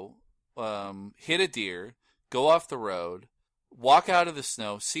Malvo hit a deer, go off the road, walk out of the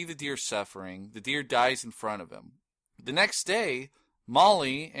snow, see the deer suffering. The deer dies in front of him. The next day,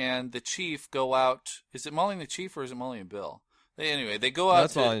 Molly and the chief go out. Is it Molly and the chief, or is it Molly and Bill? They go out.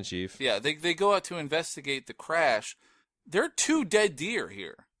 That's Molly and Chief. Yeah, they go out to investigate the crash. There are 2 dead deer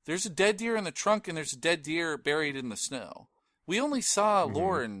here. There's a dead deer in the trunk, and there's a dead deer buried in the snow. We only saw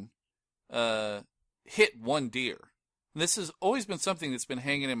Lorne hit one deer. And this has always been something that's been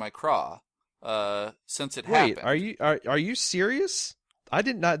hanging in my craw since it happened. Wait, are you serious? I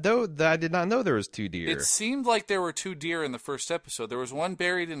did not know there was 2 deer. It seemed like there were 2 deer in the first episode. There was one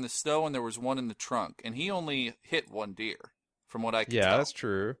buried in the snow, and there was one in the trunk. And he only hit 1 deer, from what I can tell. Yeah, that's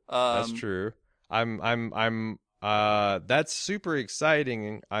true. That's true. That's super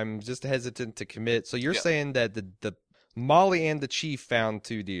exciting. I'm just hesitant to commit. So you're saying that the Molly and the Chief found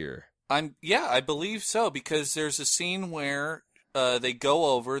 2 deer? I believe so, because there's a scene where they go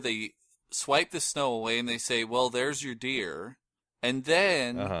over, they swipe the snow away, and they say, "Well, there's your deer." And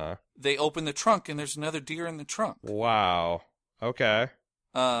then they open the trunk, and there's another deer in the trunk. Wow. Okay.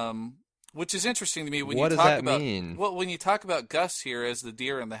 Which is interesting to me when what you does talk that about mean? Well, when you talk about Gus here as the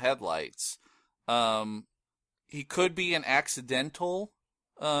deer in the headlights. He could be an accidental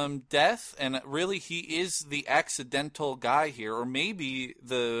death, and really he is the accidental guy here, or maybe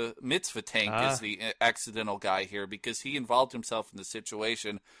the mitzvah tank is the accidental guy here, because he involved himself in the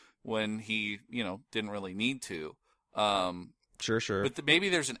situation when he, didn't really need to. Sure. But maybe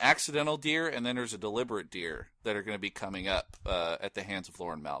there's an accidental deer, and then there's a deliberate deer that are going to be coming up at the hands of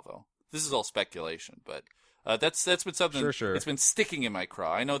Lauren Malvo. This is all speculation, but that's been something. Sure. It's been sticking in my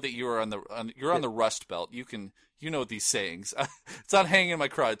craw. I know that you are on the Rust Belt. You know these sayings. It's not hanging in my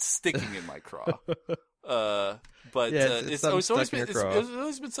craw. It's sticking in my craw. But it's always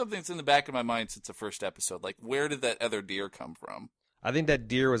been something that's in the back of my mind since the first episode. Like, where did that other deer come from? I think that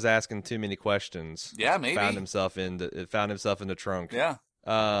deer was asking too many questions. Yeah, maybe. Found himself in the trunk. Yeah.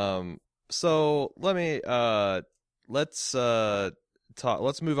 So let me let's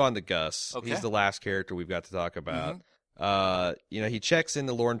move on to Gus. Okay. He's the last character we've got to talk about. Mm-hmm. He checks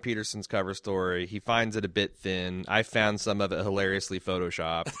into Lauren Peterson's cover story. He finds it a bit thin. I found some of it hilariously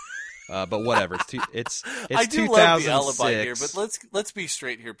photoshopped. But whatever. It's I do 2006. love the alibi here, but let's be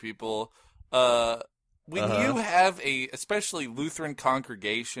straight here, people. When you have a especially Lutheran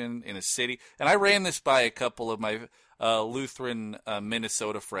congregation in a city, and I ran this by a couple of my Lutheran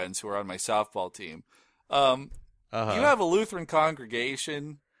Minnesota friends who are on my softball team. You have a Lutheran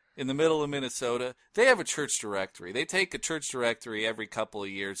congregation in the middle of Minnesota. They have a church directory. They take a church directory every couple of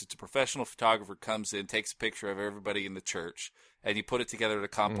years. It's a professional photographer comes in, takes a picture of everybody in the church, and you put it together in a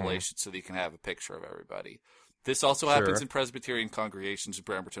compilation so that you can have a picture of everybody. This also happens in Presbyterian congregations in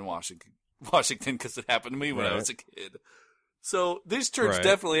Bremerton, Washington, because it happened to me when I was a kid. So this church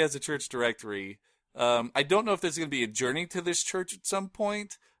definitely has a church directory. I don't know if there's going to be a journey to this church at some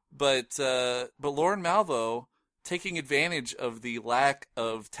point, but Lauren Malvo, taking advantage of the lack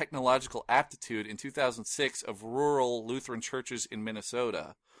of technological aptitude in 2006 of rural Lutheran churches in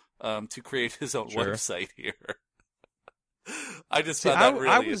Minnesota, to create his own website here. I just found that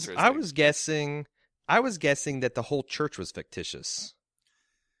really interesting. I was guessing that the whole church was fictitious.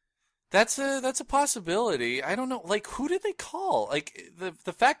 That's a possibility. I don't know. Like, who did they call? Like,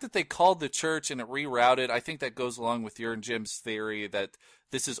 the fact that they called the church and it rerouted, I think that goes along with your and Jim's theory that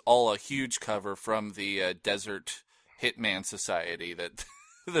this is all a huge cover from the Desert Hitman Society, that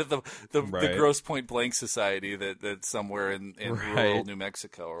the Grosse Pointe Blank Society that's somewhere in rural New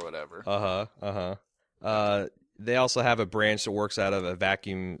Mexico or whatever. They also have a branch that works out of a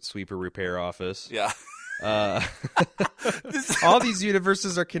vacuum sweeper repair office. Yeah. All these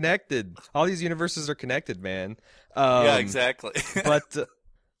universes are connected. Man. Yeah, exactly. But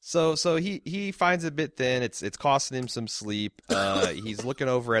so he finds it a bit thin. It's costing him some sleep. He's looking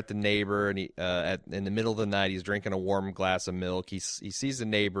over at the neighbor, and in the middle of the night, he's drinking a warm glass of milk. He sees the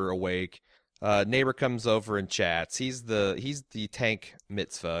neighbor awake. Neighbor comes over and chats. He's the tank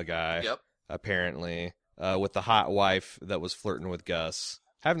mitzvah guy. Yep. Apparently, with the hot wife that was flirting with Gus.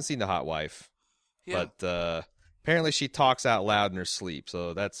 Haven't seen the hot wife. Yeah. But apparently she talks out loud in her sleep,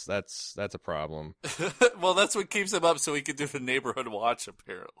 so that's a problem. Well, that's what keeps him up, so he can do the neighborhood watch,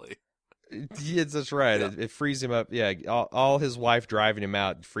 apparently. Yeah, that's right. Yeah. It frees him up. Yeah, all his wife driving him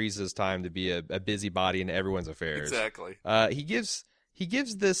out frees his time to be a busybody in everyone's affairs. Exactly. He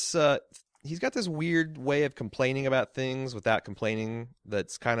gives this. He's got this weird way of complaining about things without complaining.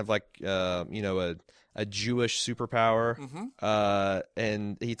 That's kind of like a Jewish superpower. Mm-hmm.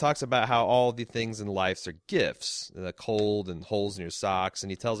 And he talks about how all the things in life are gifts, the cold and holes in your socks.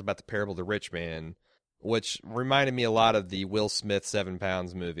 And he tells about the parable of the rich man, which reminded me a lot of the Will Smith 7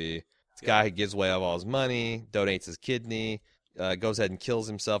 Pounds movie. This guy who gives away all his money, donates his kidney, goes ahead and kills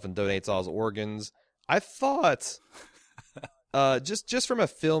himself and donates all his organs. I thought, just from a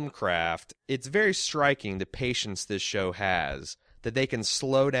film craft, it's very striking the patience this show has, that they can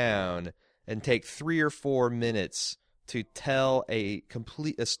slow down and take 3 or 4 minutes to tell a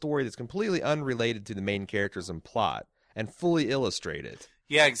story that's completely unrelated to the main characters and plot, and fully illustrate it.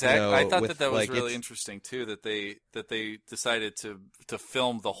 Yeah, exactly. You know, I thought with, that was like, really interesting too. That they decided to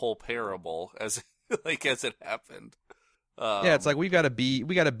film the whole parable as like as it happened. Yeah, it's like we got a B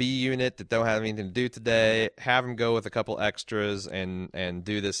unit that don't have anything to do today. Have them go with a couple extras and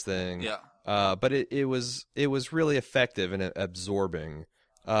do this thing. Yeah. But it was really effective and absorbing.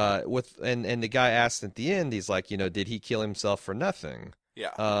 And the guy asked at the end, he's like, did he kill himself for nothing?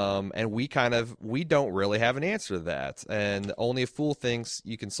 Yeah. And we don't really have an answer to that. And only a fool thinks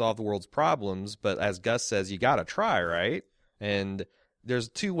you can solve the world's problems. But as Gus says, you got to try, right? And there's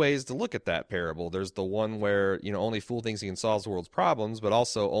two ways to look at that parable. There's the one where, only a fool thinks he can solve the world's problems, but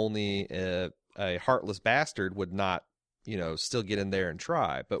also only a heartless bastard would not, still get in there and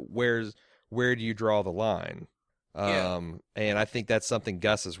try. But where do you draw the line? And I think that's something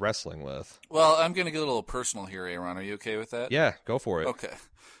Gus is wrestling with. Well, I'm going to get a little personal here, Aaron. Are you okay with that? Yeah, go for it. Okay.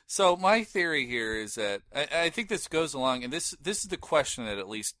 So my theory here is that I think this goes along, and this is the question that at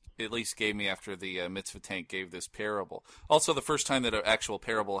least gave me after the Mitzvah Tank gave this parable. Also, the first time that an actual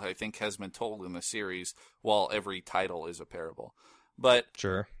parable, I think, has been told in the series, while every title is a parable. But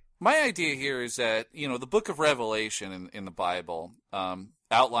sure. My idea here is that, the book of Revelation in the Bible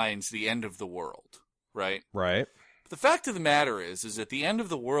outlines the end of the world, right? Right. But the fact of the matter is that the end of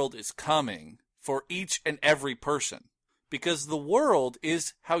the world is coming for each and every person. Because the world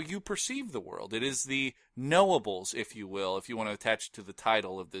is how you perceive the world. It is the knowables, if you will, if you want to attach it to the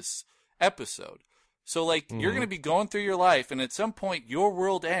title of this episode. So, you're going to be going through your life, and at some point, your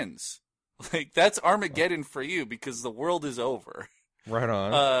world ends. That's Armageddon for you, because the world is over. Right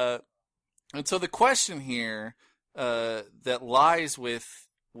on. And so the question here that lies with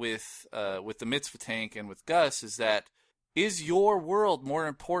the Mitzvah Tank and with Gus is that, is your world more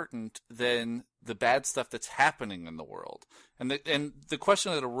important than the bad stuff that's happening in the world? And the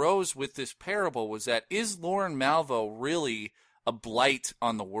question that arose with this parable was that, is Lorne Malvo really a blight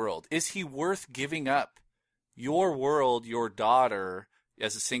on the world? Is he worth giving up your world, your daughter,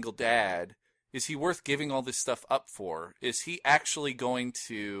 as a single dad? Is he worth giving all this stuff up for? Is he actually going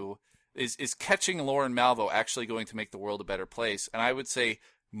to, is catching Lorne Malvo actually going to make the world a better place? And I would say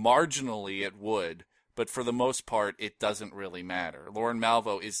marginally it would. But for the most part, it doesn't really matter. Lorne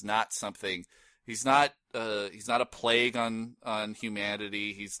Malvo is not something. He's not a plague on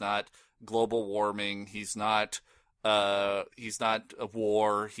humanity. He's not global warming. He's not a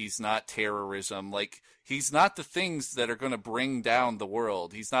war. He's not terrorism. He's not the things that are going to bring down the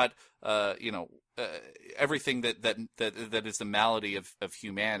world. He's not everything that is the malady of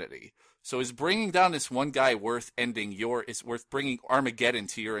humanity. So is bringing down this one guy worth bringing Armageddon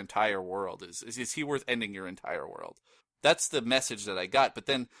to your entire world? Is he worth ending your entire world? That's the message that I got. But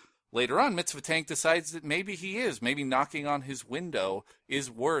then later on, Mitzvah Tank decides that maybe he is. Maybe knocking on his window is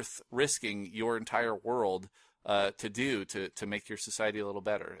worth risking your entire world to make your society a little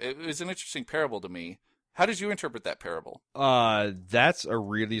better. It was an interesting parable to me. How did you interpret that parable? That's a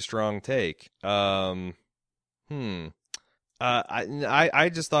really strong take.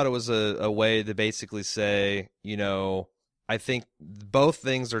 I just thought it was a way to basically say, I think both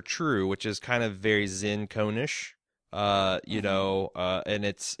things are true, which is kind of very Zen Cone-ish, and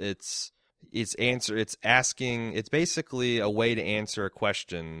it's basically a way to answer a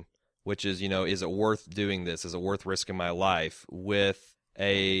question, which is, is it worth doing this? Is it worth risking my life? With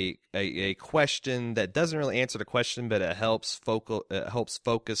a question that doesn't really answer the question, but it helps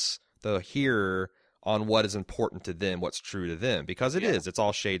focus the hearer on what is important to them, what's true to them, because it's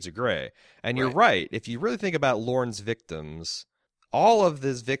all shades of gray. And you're right. If you really think about Lorne's victims, all of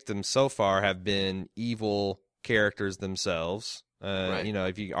his victims so far have been evil characters themselves.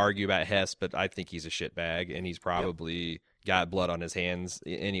 If you argue about Hess, but I think he's a shitbag, and he's probably got blood on his hands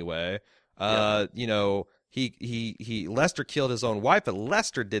anyway. He Lester killed his own wife, but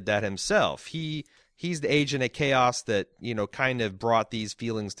Lester did that himself. He's the agent of chaos that, kind of brought these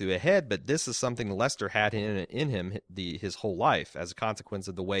feelings to a head, but this is something Lester had in him his whole life as a consequence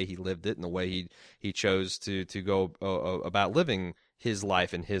of the way he lived it and the way he chose to go about living his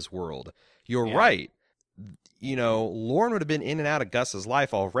life in his world. You're right. Lorne would have been in and out of Gus's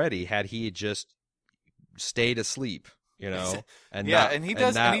life already had he just stayed asleep, and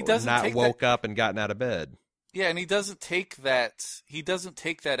not woke up and gotten out of bed. Yeah, and he doesn't take that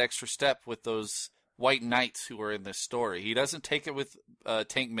extra step with those white knights who are in this story. He doesn't take it with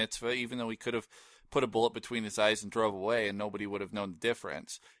Tank Mitzvah, even though he could have put a bullet between his eyes and drove away and nobody would have known the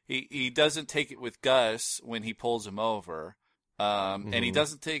difference. He doesn't take it with Gus when he pulls him over. And he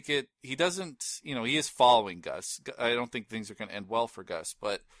doesn't take it, he is following Gus. I don't think things are going to end well for Gus,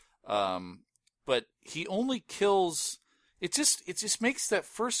 but he only kills, it just makes that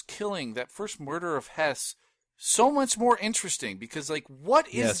first killing, that first murder of Hess so much more interesting because, like, what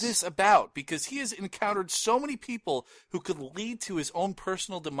is this about? Because he has encountered so many people who could lead to his own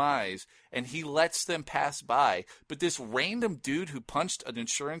personal demise, and he lets them pass by. But this random dude who punched an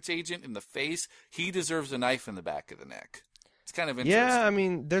insurance agent in the face, he deserves a knife in the back of the neck. It's kind of interesting. Yeah, I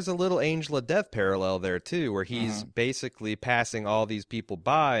mean, there's a little Angel of Death parallel there, too, where he's basically passing all these people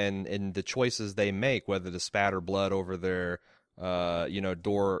by and the choices they make, whether to spatter blood over their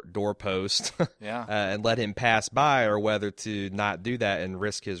doorpost and let him pass by, or whether to not do that and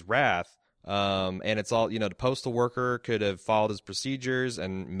risk his wrath. And it's all, the postal worker could have followed his procedures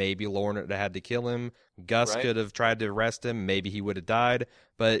and maybe Lorne had to kill him. Gus could have tried to arrest him. Maybe he would have died.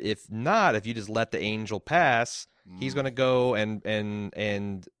 But if you just let the angel pass, he's going to go and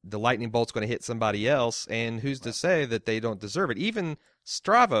the lightning bolt's going to hit somebody else. And who's to say that they don't deserve it? Even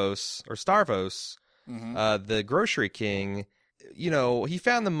Starvos, the grocery king, he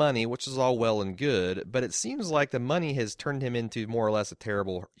found the money, which is all well and good, but it seems like the money has turned him into more or less a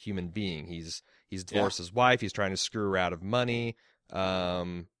terrible human being. He's divorced his wife. He's trying to screw her out of money.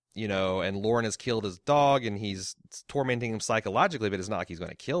 And Lorne has killed his dog, and he's tormenting him psychologically, but it's not like he's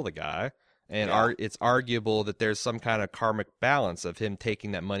going to kill the guy. And it's arguable that there's some kind of karmic balance of him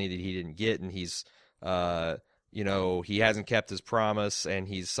taking that money that he didn't get, and he's, he hasn't kept his promise, and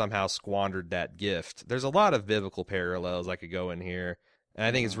he's somehow squandered that gift. There's a lot of biblical parallels I could go in here, and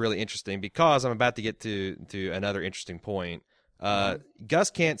I think it's really interesting because I'm about to get to another interesting point. Gus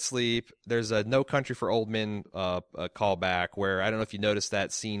can't sleep. There's a No Country for Old Men a callback where, I don't know if you noticed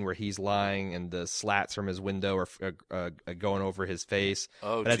that scene where he's lying and the slats from his window are going over his face.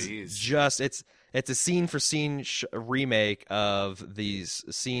 Oh, jeez. It's a scene-for-scene remake of the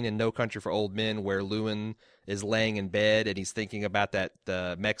scene in No Country for Old Men where Lewin is laying in bed and he's thinking about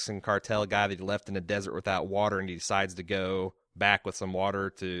the Mexican cartel guy that he left in the desert without water, and he decides to go back with some water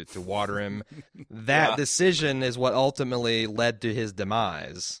to water him. That decision is what ultimately led to his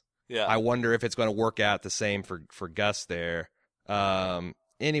demise. Yeah. I wonder if it's going to work out the same for Gus there.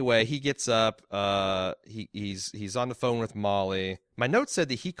 Anyway, he gets up. He's on the phone with Molly. My notes said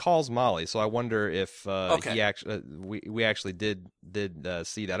that he calls Molly, so I wonder if he actually we actually did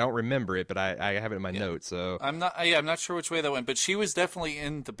see that. I don't remember it, but I have it in my notes. So I'm not sure which way that went, but she was definitely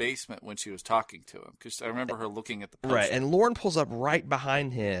in the basement when she was talking to him, because I remember her looking at the poster. Right, and Lorne pulls up right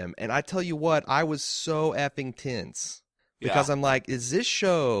behind him, and I tell you what, I was so effing tense because I'm like, is this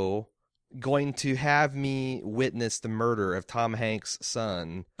show going to have me witness the murder of Tom Hanks'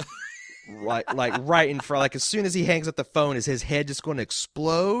 son? like right in front, like as soon as he hangs up the phone, is his head just going to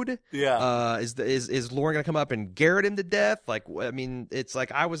explode? Is Lorne going to come up and garrote him to death? Like, I mean, it's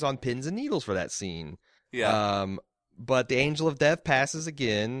like I was on pins and needles for that scene. But the Angel of Death passes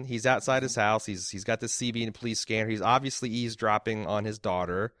again. He's outside his house. He's got the CB and police scanner. He's obviously eavesdropping on his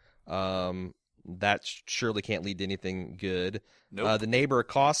daughter. That surely can't lead to anything good. Nope. The neighbor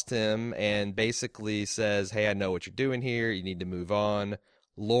accosts him and basically says, "Hey, I know what you're doing here. You need to move on."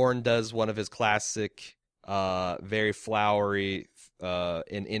 Lorne does one of his classic, very flowery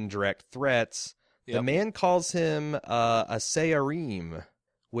and indirect threats. Yep. The man calls him a Seyarim,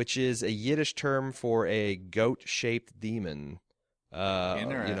 which is a Yiddish term for a goat-shaped demon,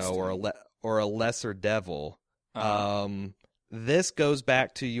 or a lesser devil. This goes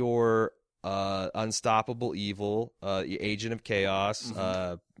back to your Unstoppable Evil, Agent of Chaos,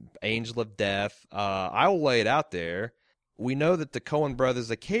 Angel of Death. I will lay it out there. We know that the Coen brothers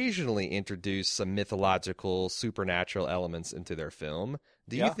occasionally introduce some mythological, supernatural elements into their film.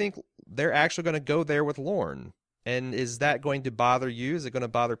 Do you think they're actually going to go there with Lorne? And is that going to bother you? Is it going to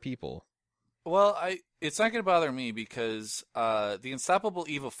bother people? Well, it's not going to bother me because the Unstoppable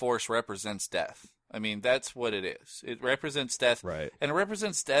Evil Force represents death. I mean, that's what it is. It represents death. Right. And it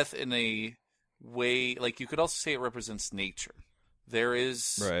represents death in a way, like you could also say it represents nature. There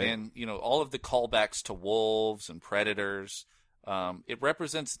is, and all of the callbacks to wolves and predators, it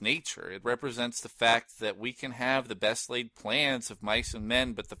represents nature. It represents the fact that we can have the best laid plans of mice and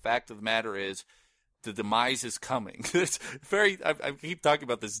men, but the fact of the matter is the demise is coming. It's I keep talking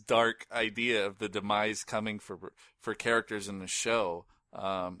about this dark idea of the demise coming for characters in the show,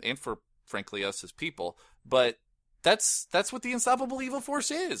 and for, frankly, us as people. But that's what the Unstoppable Evil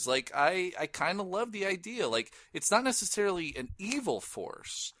Force is. Like, I kind of love the idea. Like, it's not necessarily an evil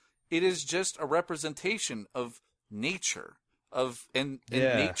force. It is just a representation of nature. And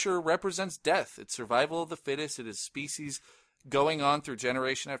nature represents death. It's survival of the fittest. It is species going on through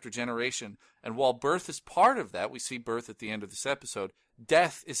generation after generation. And while birth is part of that, we see birth at the end of this episode,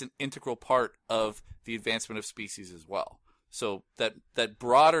 death is an integral part of the advancement of species as well. So that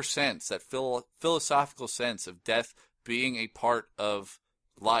broader sense, that philosophical sense of death being a part of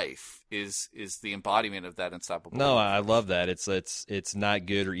life is the embodiment of that unstoppable. No, I love that. It's not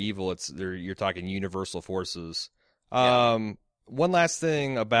good or evil. You're talking universal forces. Yeah. One last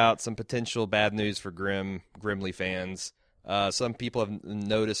thing about some potential bad news for Grimly fans. Some people have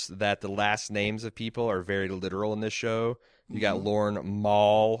noticed that the last names of people are very literal in this show. You got Lorne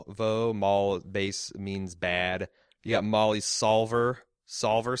Malvo. Mal base means bad. You got Molly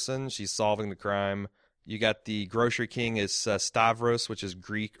Solverson. She's solving the crime. You got the Grocery King is Stavros, which is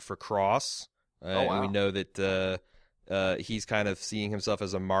Greek for cross. Wow. And we know that he's kind of seeing himself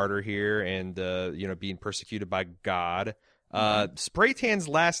as a martyr here and, being persecuted by God. Spraytan's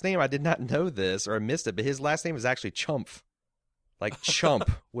last name, I did not know this or I missed it, but his last name is actually Chumph. Like Chump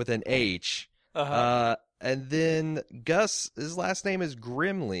with an H. And then Gus, his last name is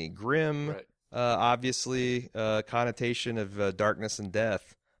Grimly. Grim, right. Obviously, connotation of darkness and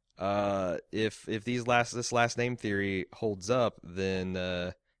death. If this last name theory holds up,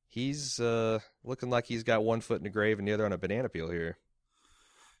 then he's looking like he's got one foot in the grave and the other on a banana peel here.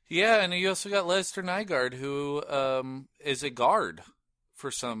 Yeah, and you also got Lester Nygaard, who is a guard for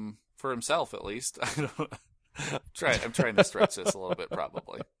himself at least. I'm trying to stretch this a little bit,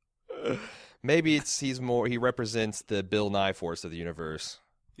 probably. Maybe he represents the Bill Nye force of the universe.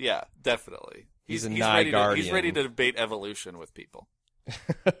 Yeah, definitely. He's Nye-Guardian. He's ready to debate evolution with people.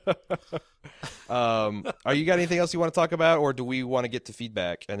 Are you got anything else you want to talk about, or do we want to get to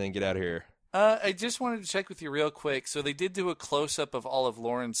feedback and then get out of here? I just wanted to check with you real quick. So they did do a close-up of all of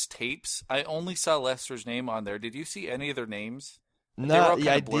Lauren's tapes. I only saw Lester's name on there. Did you see any of their names? No, they were all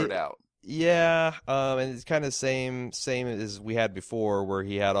kind of blurred out. Yeah, and it's kind of same as we had before, where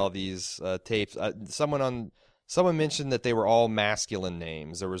he had all these tapes. Someone mentioned that they were all masculine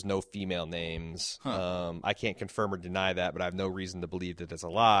names. There was no female names. I can't confirm or deny that, but I have no reason to believe that it's a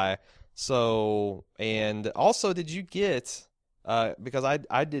lie. So, and also, did you get, because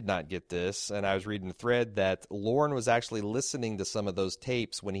I did not get this, and I was reading the thread, that Lorne was actually listening to some of those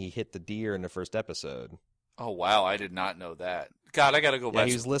tapes when he hit the deer in the first episode. Oh, wow, I did not know that. God, I got to go back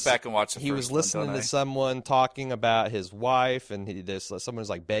and watch the first He was listening to someone talking about his wife, and someone was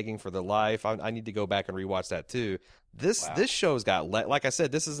like begging for their life. I need to go back and rewatch that too. This show's got, like I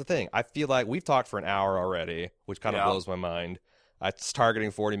said, this is the thing. I feel like we've talked for an hour already, which kind of blows my mind. It's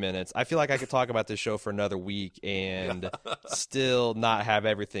targeting 40 minutes. I feel like I could talk about this show for another week and still not have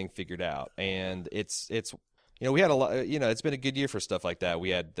everything figured out. And it's we had a lot. It's been a good year for stuff like that.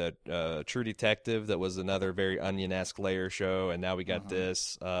 We had the True Detective, that was another very Onion-esque layer show, and now we got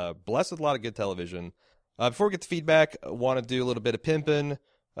this. Blessed with a lot of good television. Before we get to feedback, I want to do a little bit of pimping.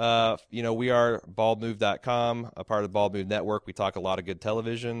 We are baldmove.com, a part of the Bald Move Network. We talk a lot of good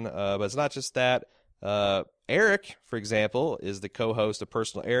television, but it's not just that. Eric, for example, is the co-host of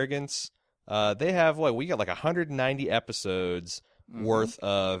Personal Arrogance. They have we got like 190 episodes worth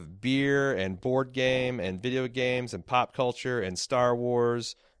of beer and board game and video games and pop culture and Star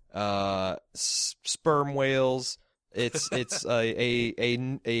Wars, sperm whales. It's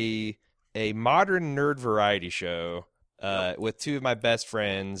a modern nerd variety show with two of my best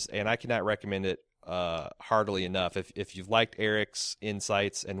friends, and I cannot recommend it heartily enough. If you've liked Eric's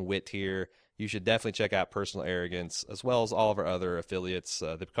insights and wit here, you should definitely check out Personal Arrogance, as well as all of our other affiliates,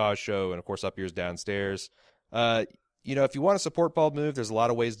 The Because Show, and of course Up Yours Downstairs. If you want to support Bald Move, there's a lot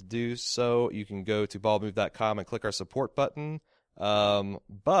of ways to do so. You can go to baldmove.com and click our support button.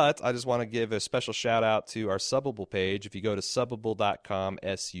 But I just want to give a special shout out to our Subbable page. If you go to subbable.com,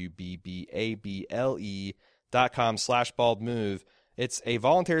 subbable.com/baldmove, it's a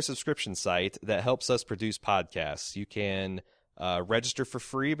voluntary subscription site that helps us produce podcasts. You can register for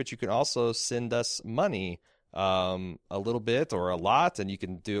free, but you can also send us money, a little bit or a lot, and you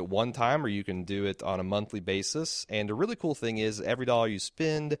can do it one time or you can do it on a monthly basis. And the really cool thing is every dollar you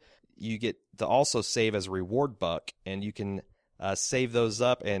spend, you get to also save as a reward buck, and you can save those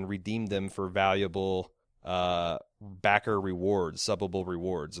up and redeem them for valuable backer rewards, Subbable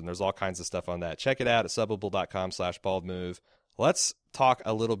rewards, and there's all kinds of stuff on that. Check it out at subbable.com/baldmove. Let's talk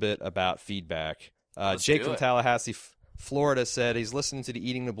a little bit about feedback. Jake from Tallahassee, Florida said he's listening to the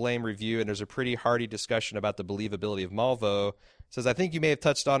Eating the Blame review, and there's a pretty hearty discussion about the believability of Malvo. Says, I think you may have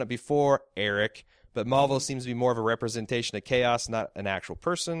touched on it before, Eric, but Malvo seems to be more of a representation of chaos, not an actual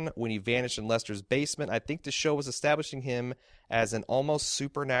person. When he vanished in Lester's basement, I think the show was establishing him as an almost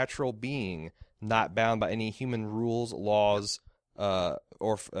supernatural being, not bound by any human rules, laws, or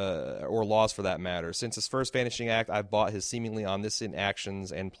laws for that matter. Since his first vanishing act, I've bought his seemingly omniscient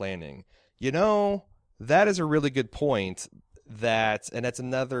actions and planning. That is a really good point, and that's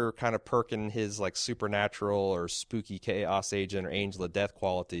another kind of perk in his like supernatural or spooky chaos agent or angel of death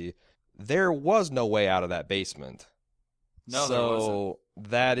quality. There was no way out of that basement. No, there wasn't.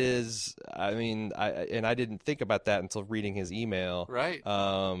 That is, I mean, I didn't think about that until reading his email. Right.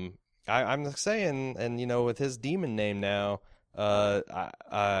 I'm saying, and with his demon name now,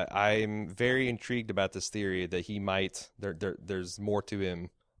 I'm very intrigued about this theory that he might there's more to him.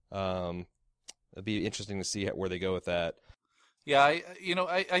 It'd be interesting to see where they go with that. Yeah,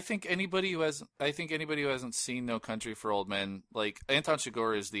 I think anybody who hasn't seen No Country for Old Men, like Anton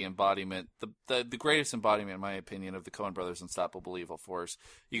Chigurh is the embodiment, the greatest embodiment, in my opinion, of the Coen Brothers' unstoppable evil force.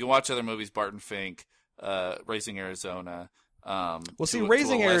 You can watch other movies, Barton Fink, Raising Arizona.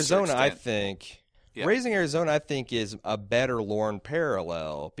 Raising Arizona, Yeah. Raising Arizona, I think, is a better Lorne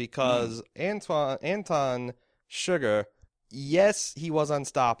parallel because Anton Chigurh, yes, he was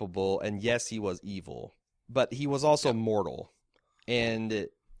unstoppable, and yes, he was evil, but he was also mortal. And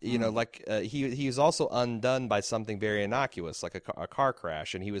he was also undone by something very innocuous, like a car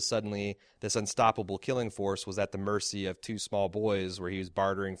crash, and he was suddenly, this unstoppable killing force was at the mercy of two small boys where he was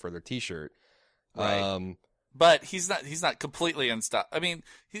bartering for their T-shirt. Right. But he's not completely unstoppable. I mean,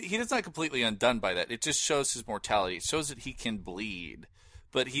 he's not completely undone by that. It just shows his mortality. It shows that he can bleed.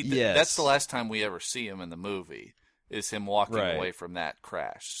 But that's the last time we ever see him in the movie, is him walking away from that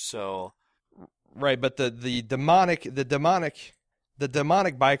crash. So, right, but the demonic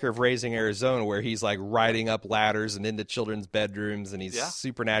biker of Raising Arizona, where he's like riding up ladders and into children's bedrooms, and he's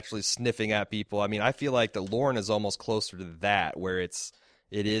supernaturally sniffing at people. I mean, I feel like the Lorne is almost closer to that, where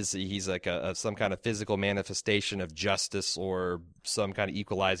he's like some kind of physical manifestation of justice or some kind of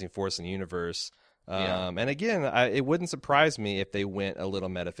equalizing force in the universe. And again, it wouldn't surprise me if they went a little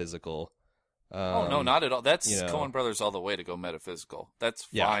metaphysical. No, not at all. That's Coen Brothers all the way to go metaphysical. That's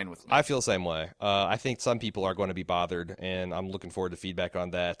fine with me. I feel the same way. I think some people are going to be bothered, and I'm looking forward to feedback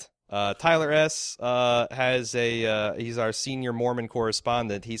on that. Tyler S. He's our senior Mormon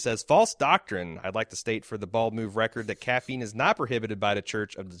correspondent. He says, false doctrine. I'd like to state for the Bald Move record that caffeine is not prohibited by the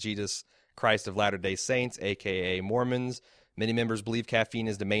Church of the Jesus Christ of Latter-day Saints, a.k.a. Mormons. Many members believe caffeine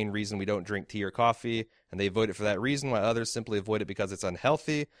is the main reason we don't drink tea or coffee, and they avoid it for that reason, while others simply avoid it because it's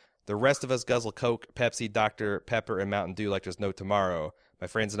unhealthy. The rest of us guzzle Coke, Pepsi, Dr. Pepper, and Mountain Dew like there's no tomorrow. My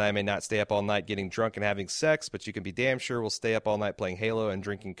friends and I may not stay up all night getting drunk and having sex, but you can be damn sure we'll stay up all night playing Halo and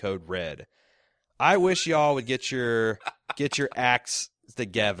drinking Code Red. I wish y'all would get your acts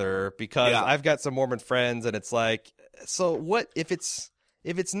together, because I've got some Mormon friends, and it's like, so what if it's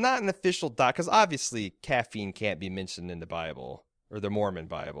not an official because obviously caffeine can't be mentioned in the Bible or the Mormon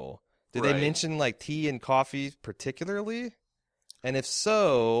Bible. Do they mention like tea and coffee particularly? And if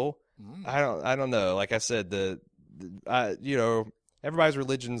so, I don't know. Like I said, everybody's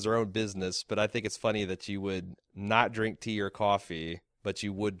religion's their own business, but I think it's funny that you would not drink tea or coffee, but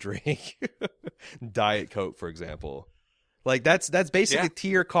you would drink Diet Coke, for example. Like that's basically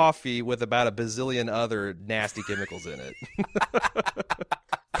tea or coffee with about a bazillion other nasty chemicals in it.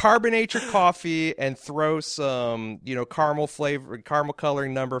 Carbonate your coffee and throw some, caramel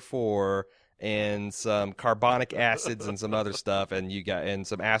coloring number 4 and some carbonic acids and some other stuff, and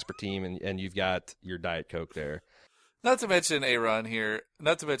some aspartame, and you've got your Diet Coke there. Not to mention Aaron.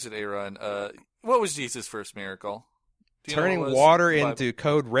 What was Jesus' first miracle? Turning water into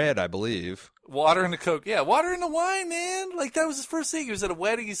Code Red, I believe. Water into Coke. Yeah, water into wine, man. Like, that was his first thing. He was at a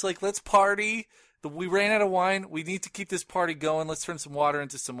wedding. He's like, let's party. We ran out of wine. We need to keep this party going. Let's turn some water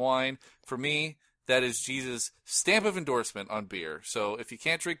into some wine. For me, that is Jesus' stamp of endorsement on beer. So if you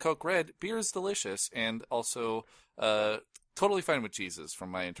can't drink Coke Red, beer is delicious and also totally fine with Jesus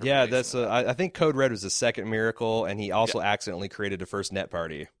from my interpretation. Yeah, I think Code Red was the second miracle, and he also accidentally created the first net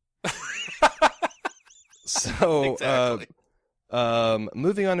party. So, exactly.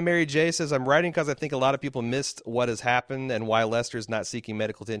 Moving on to Mary J. says, I'm writing because I think a lot of people missed what has happened and why Lester's not seeking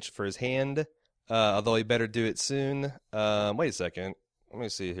medical attention for his hand, although he better do it soon. Wait a second. Let me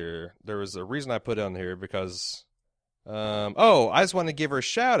see here. There was a reason I put it on here because, I just want to give her a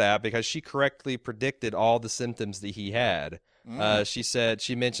shout out because she correctly predicted all the symptoms that he had.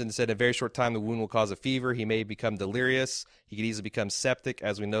 She mentioned in a very short time the wound will cause a fever. He may become delirious. He could easily become septic.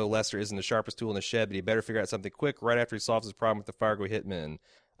 As we know, Lester isn't the sharpest tool in the shed, but he better figure out something quick right after he solves his problem with the Fargo hitmen.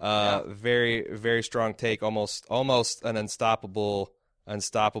 Very, very strong take. Almost an unstoppable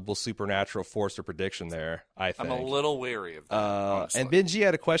supernatural force or prediction there, I think. I'm a little wary of that, and Benji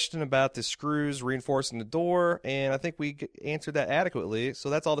had a question about the screws reinforcing the door, and I think we answered that adequately. So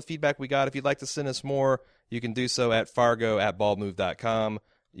that's all the feedback we got. If you'd like to send us more, you can do so at fargo@baldmove.com.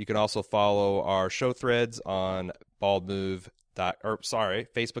 You can also follow our show threads on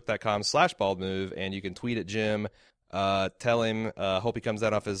Facebook.com/baldmove, and you can tweet at Jim. Tell him, hope he comes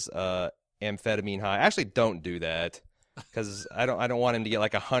out off his amphetamine high. Actually, don't do that. because I don't want him to get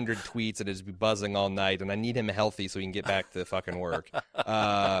like 100 tweets and just be buzzing all night, and I need him healthy so he can get back to fucking work.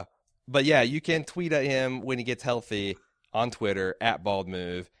 But yeah, you can tweet at him when he gets healthy on Twitter at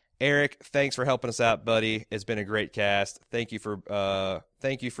BaldMove. Eric, thanks for helping us out, buddy. It's been a great cast. Thank you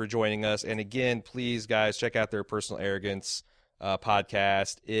for joining us. And again, please, guys, check out their Personal Arrogance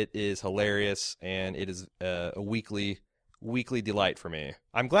podcast. It is hilarious, and it is a weekly delight for me.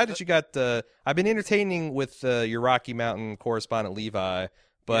 I'm glad that you got. I've been entertaining with your Rocky Mountain correspondent Levi,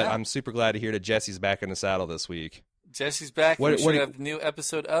 but I'm super glad to hear that Jesse's back in the saddle this week. Jesse's back. We should have a new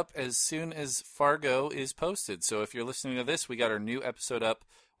episode up as soon as Fargo is posted. So if you're listening to this, we got our new episode up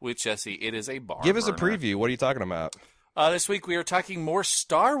with Jesse. It is a bar. Give us a preview. What are you talking about? This week we are talking more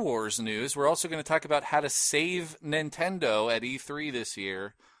Star Wars news. We're also going to talk about how to save Nintendo at E3 this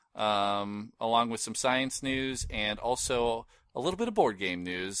year, along with some science news and also a little bit of board game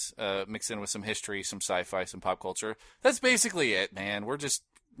news, mixed in with some history, some sci-fi, some pop culture. That's basically it, man. We're just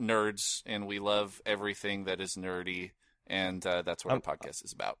nerds, and we love everything that is nerdy, and that's what our podcast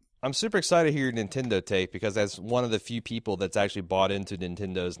is about. I'm super excited to hear your Nintendo take, because as one of the few people that's actually bought into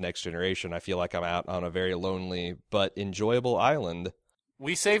Nintendo's next generation, I feel like I'm out on a very lonely but enjoyable island.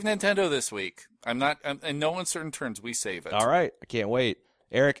 We save Nintendo this week. In no uncertain terms, we save it. All right. I can't wait.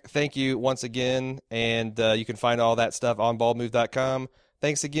 Eric, thank you once again, and you can find all that stuff on baldmove.com.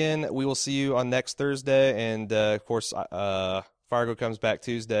 Thanks again. We will see you on next Thursday, and of course, Fargo comes back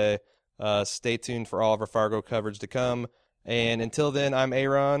Tuesday. Stay tuned for all of our Fargo coverage to come. And until then, I'm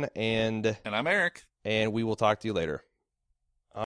Aaron, and I'm Eric. And we will talk to you later.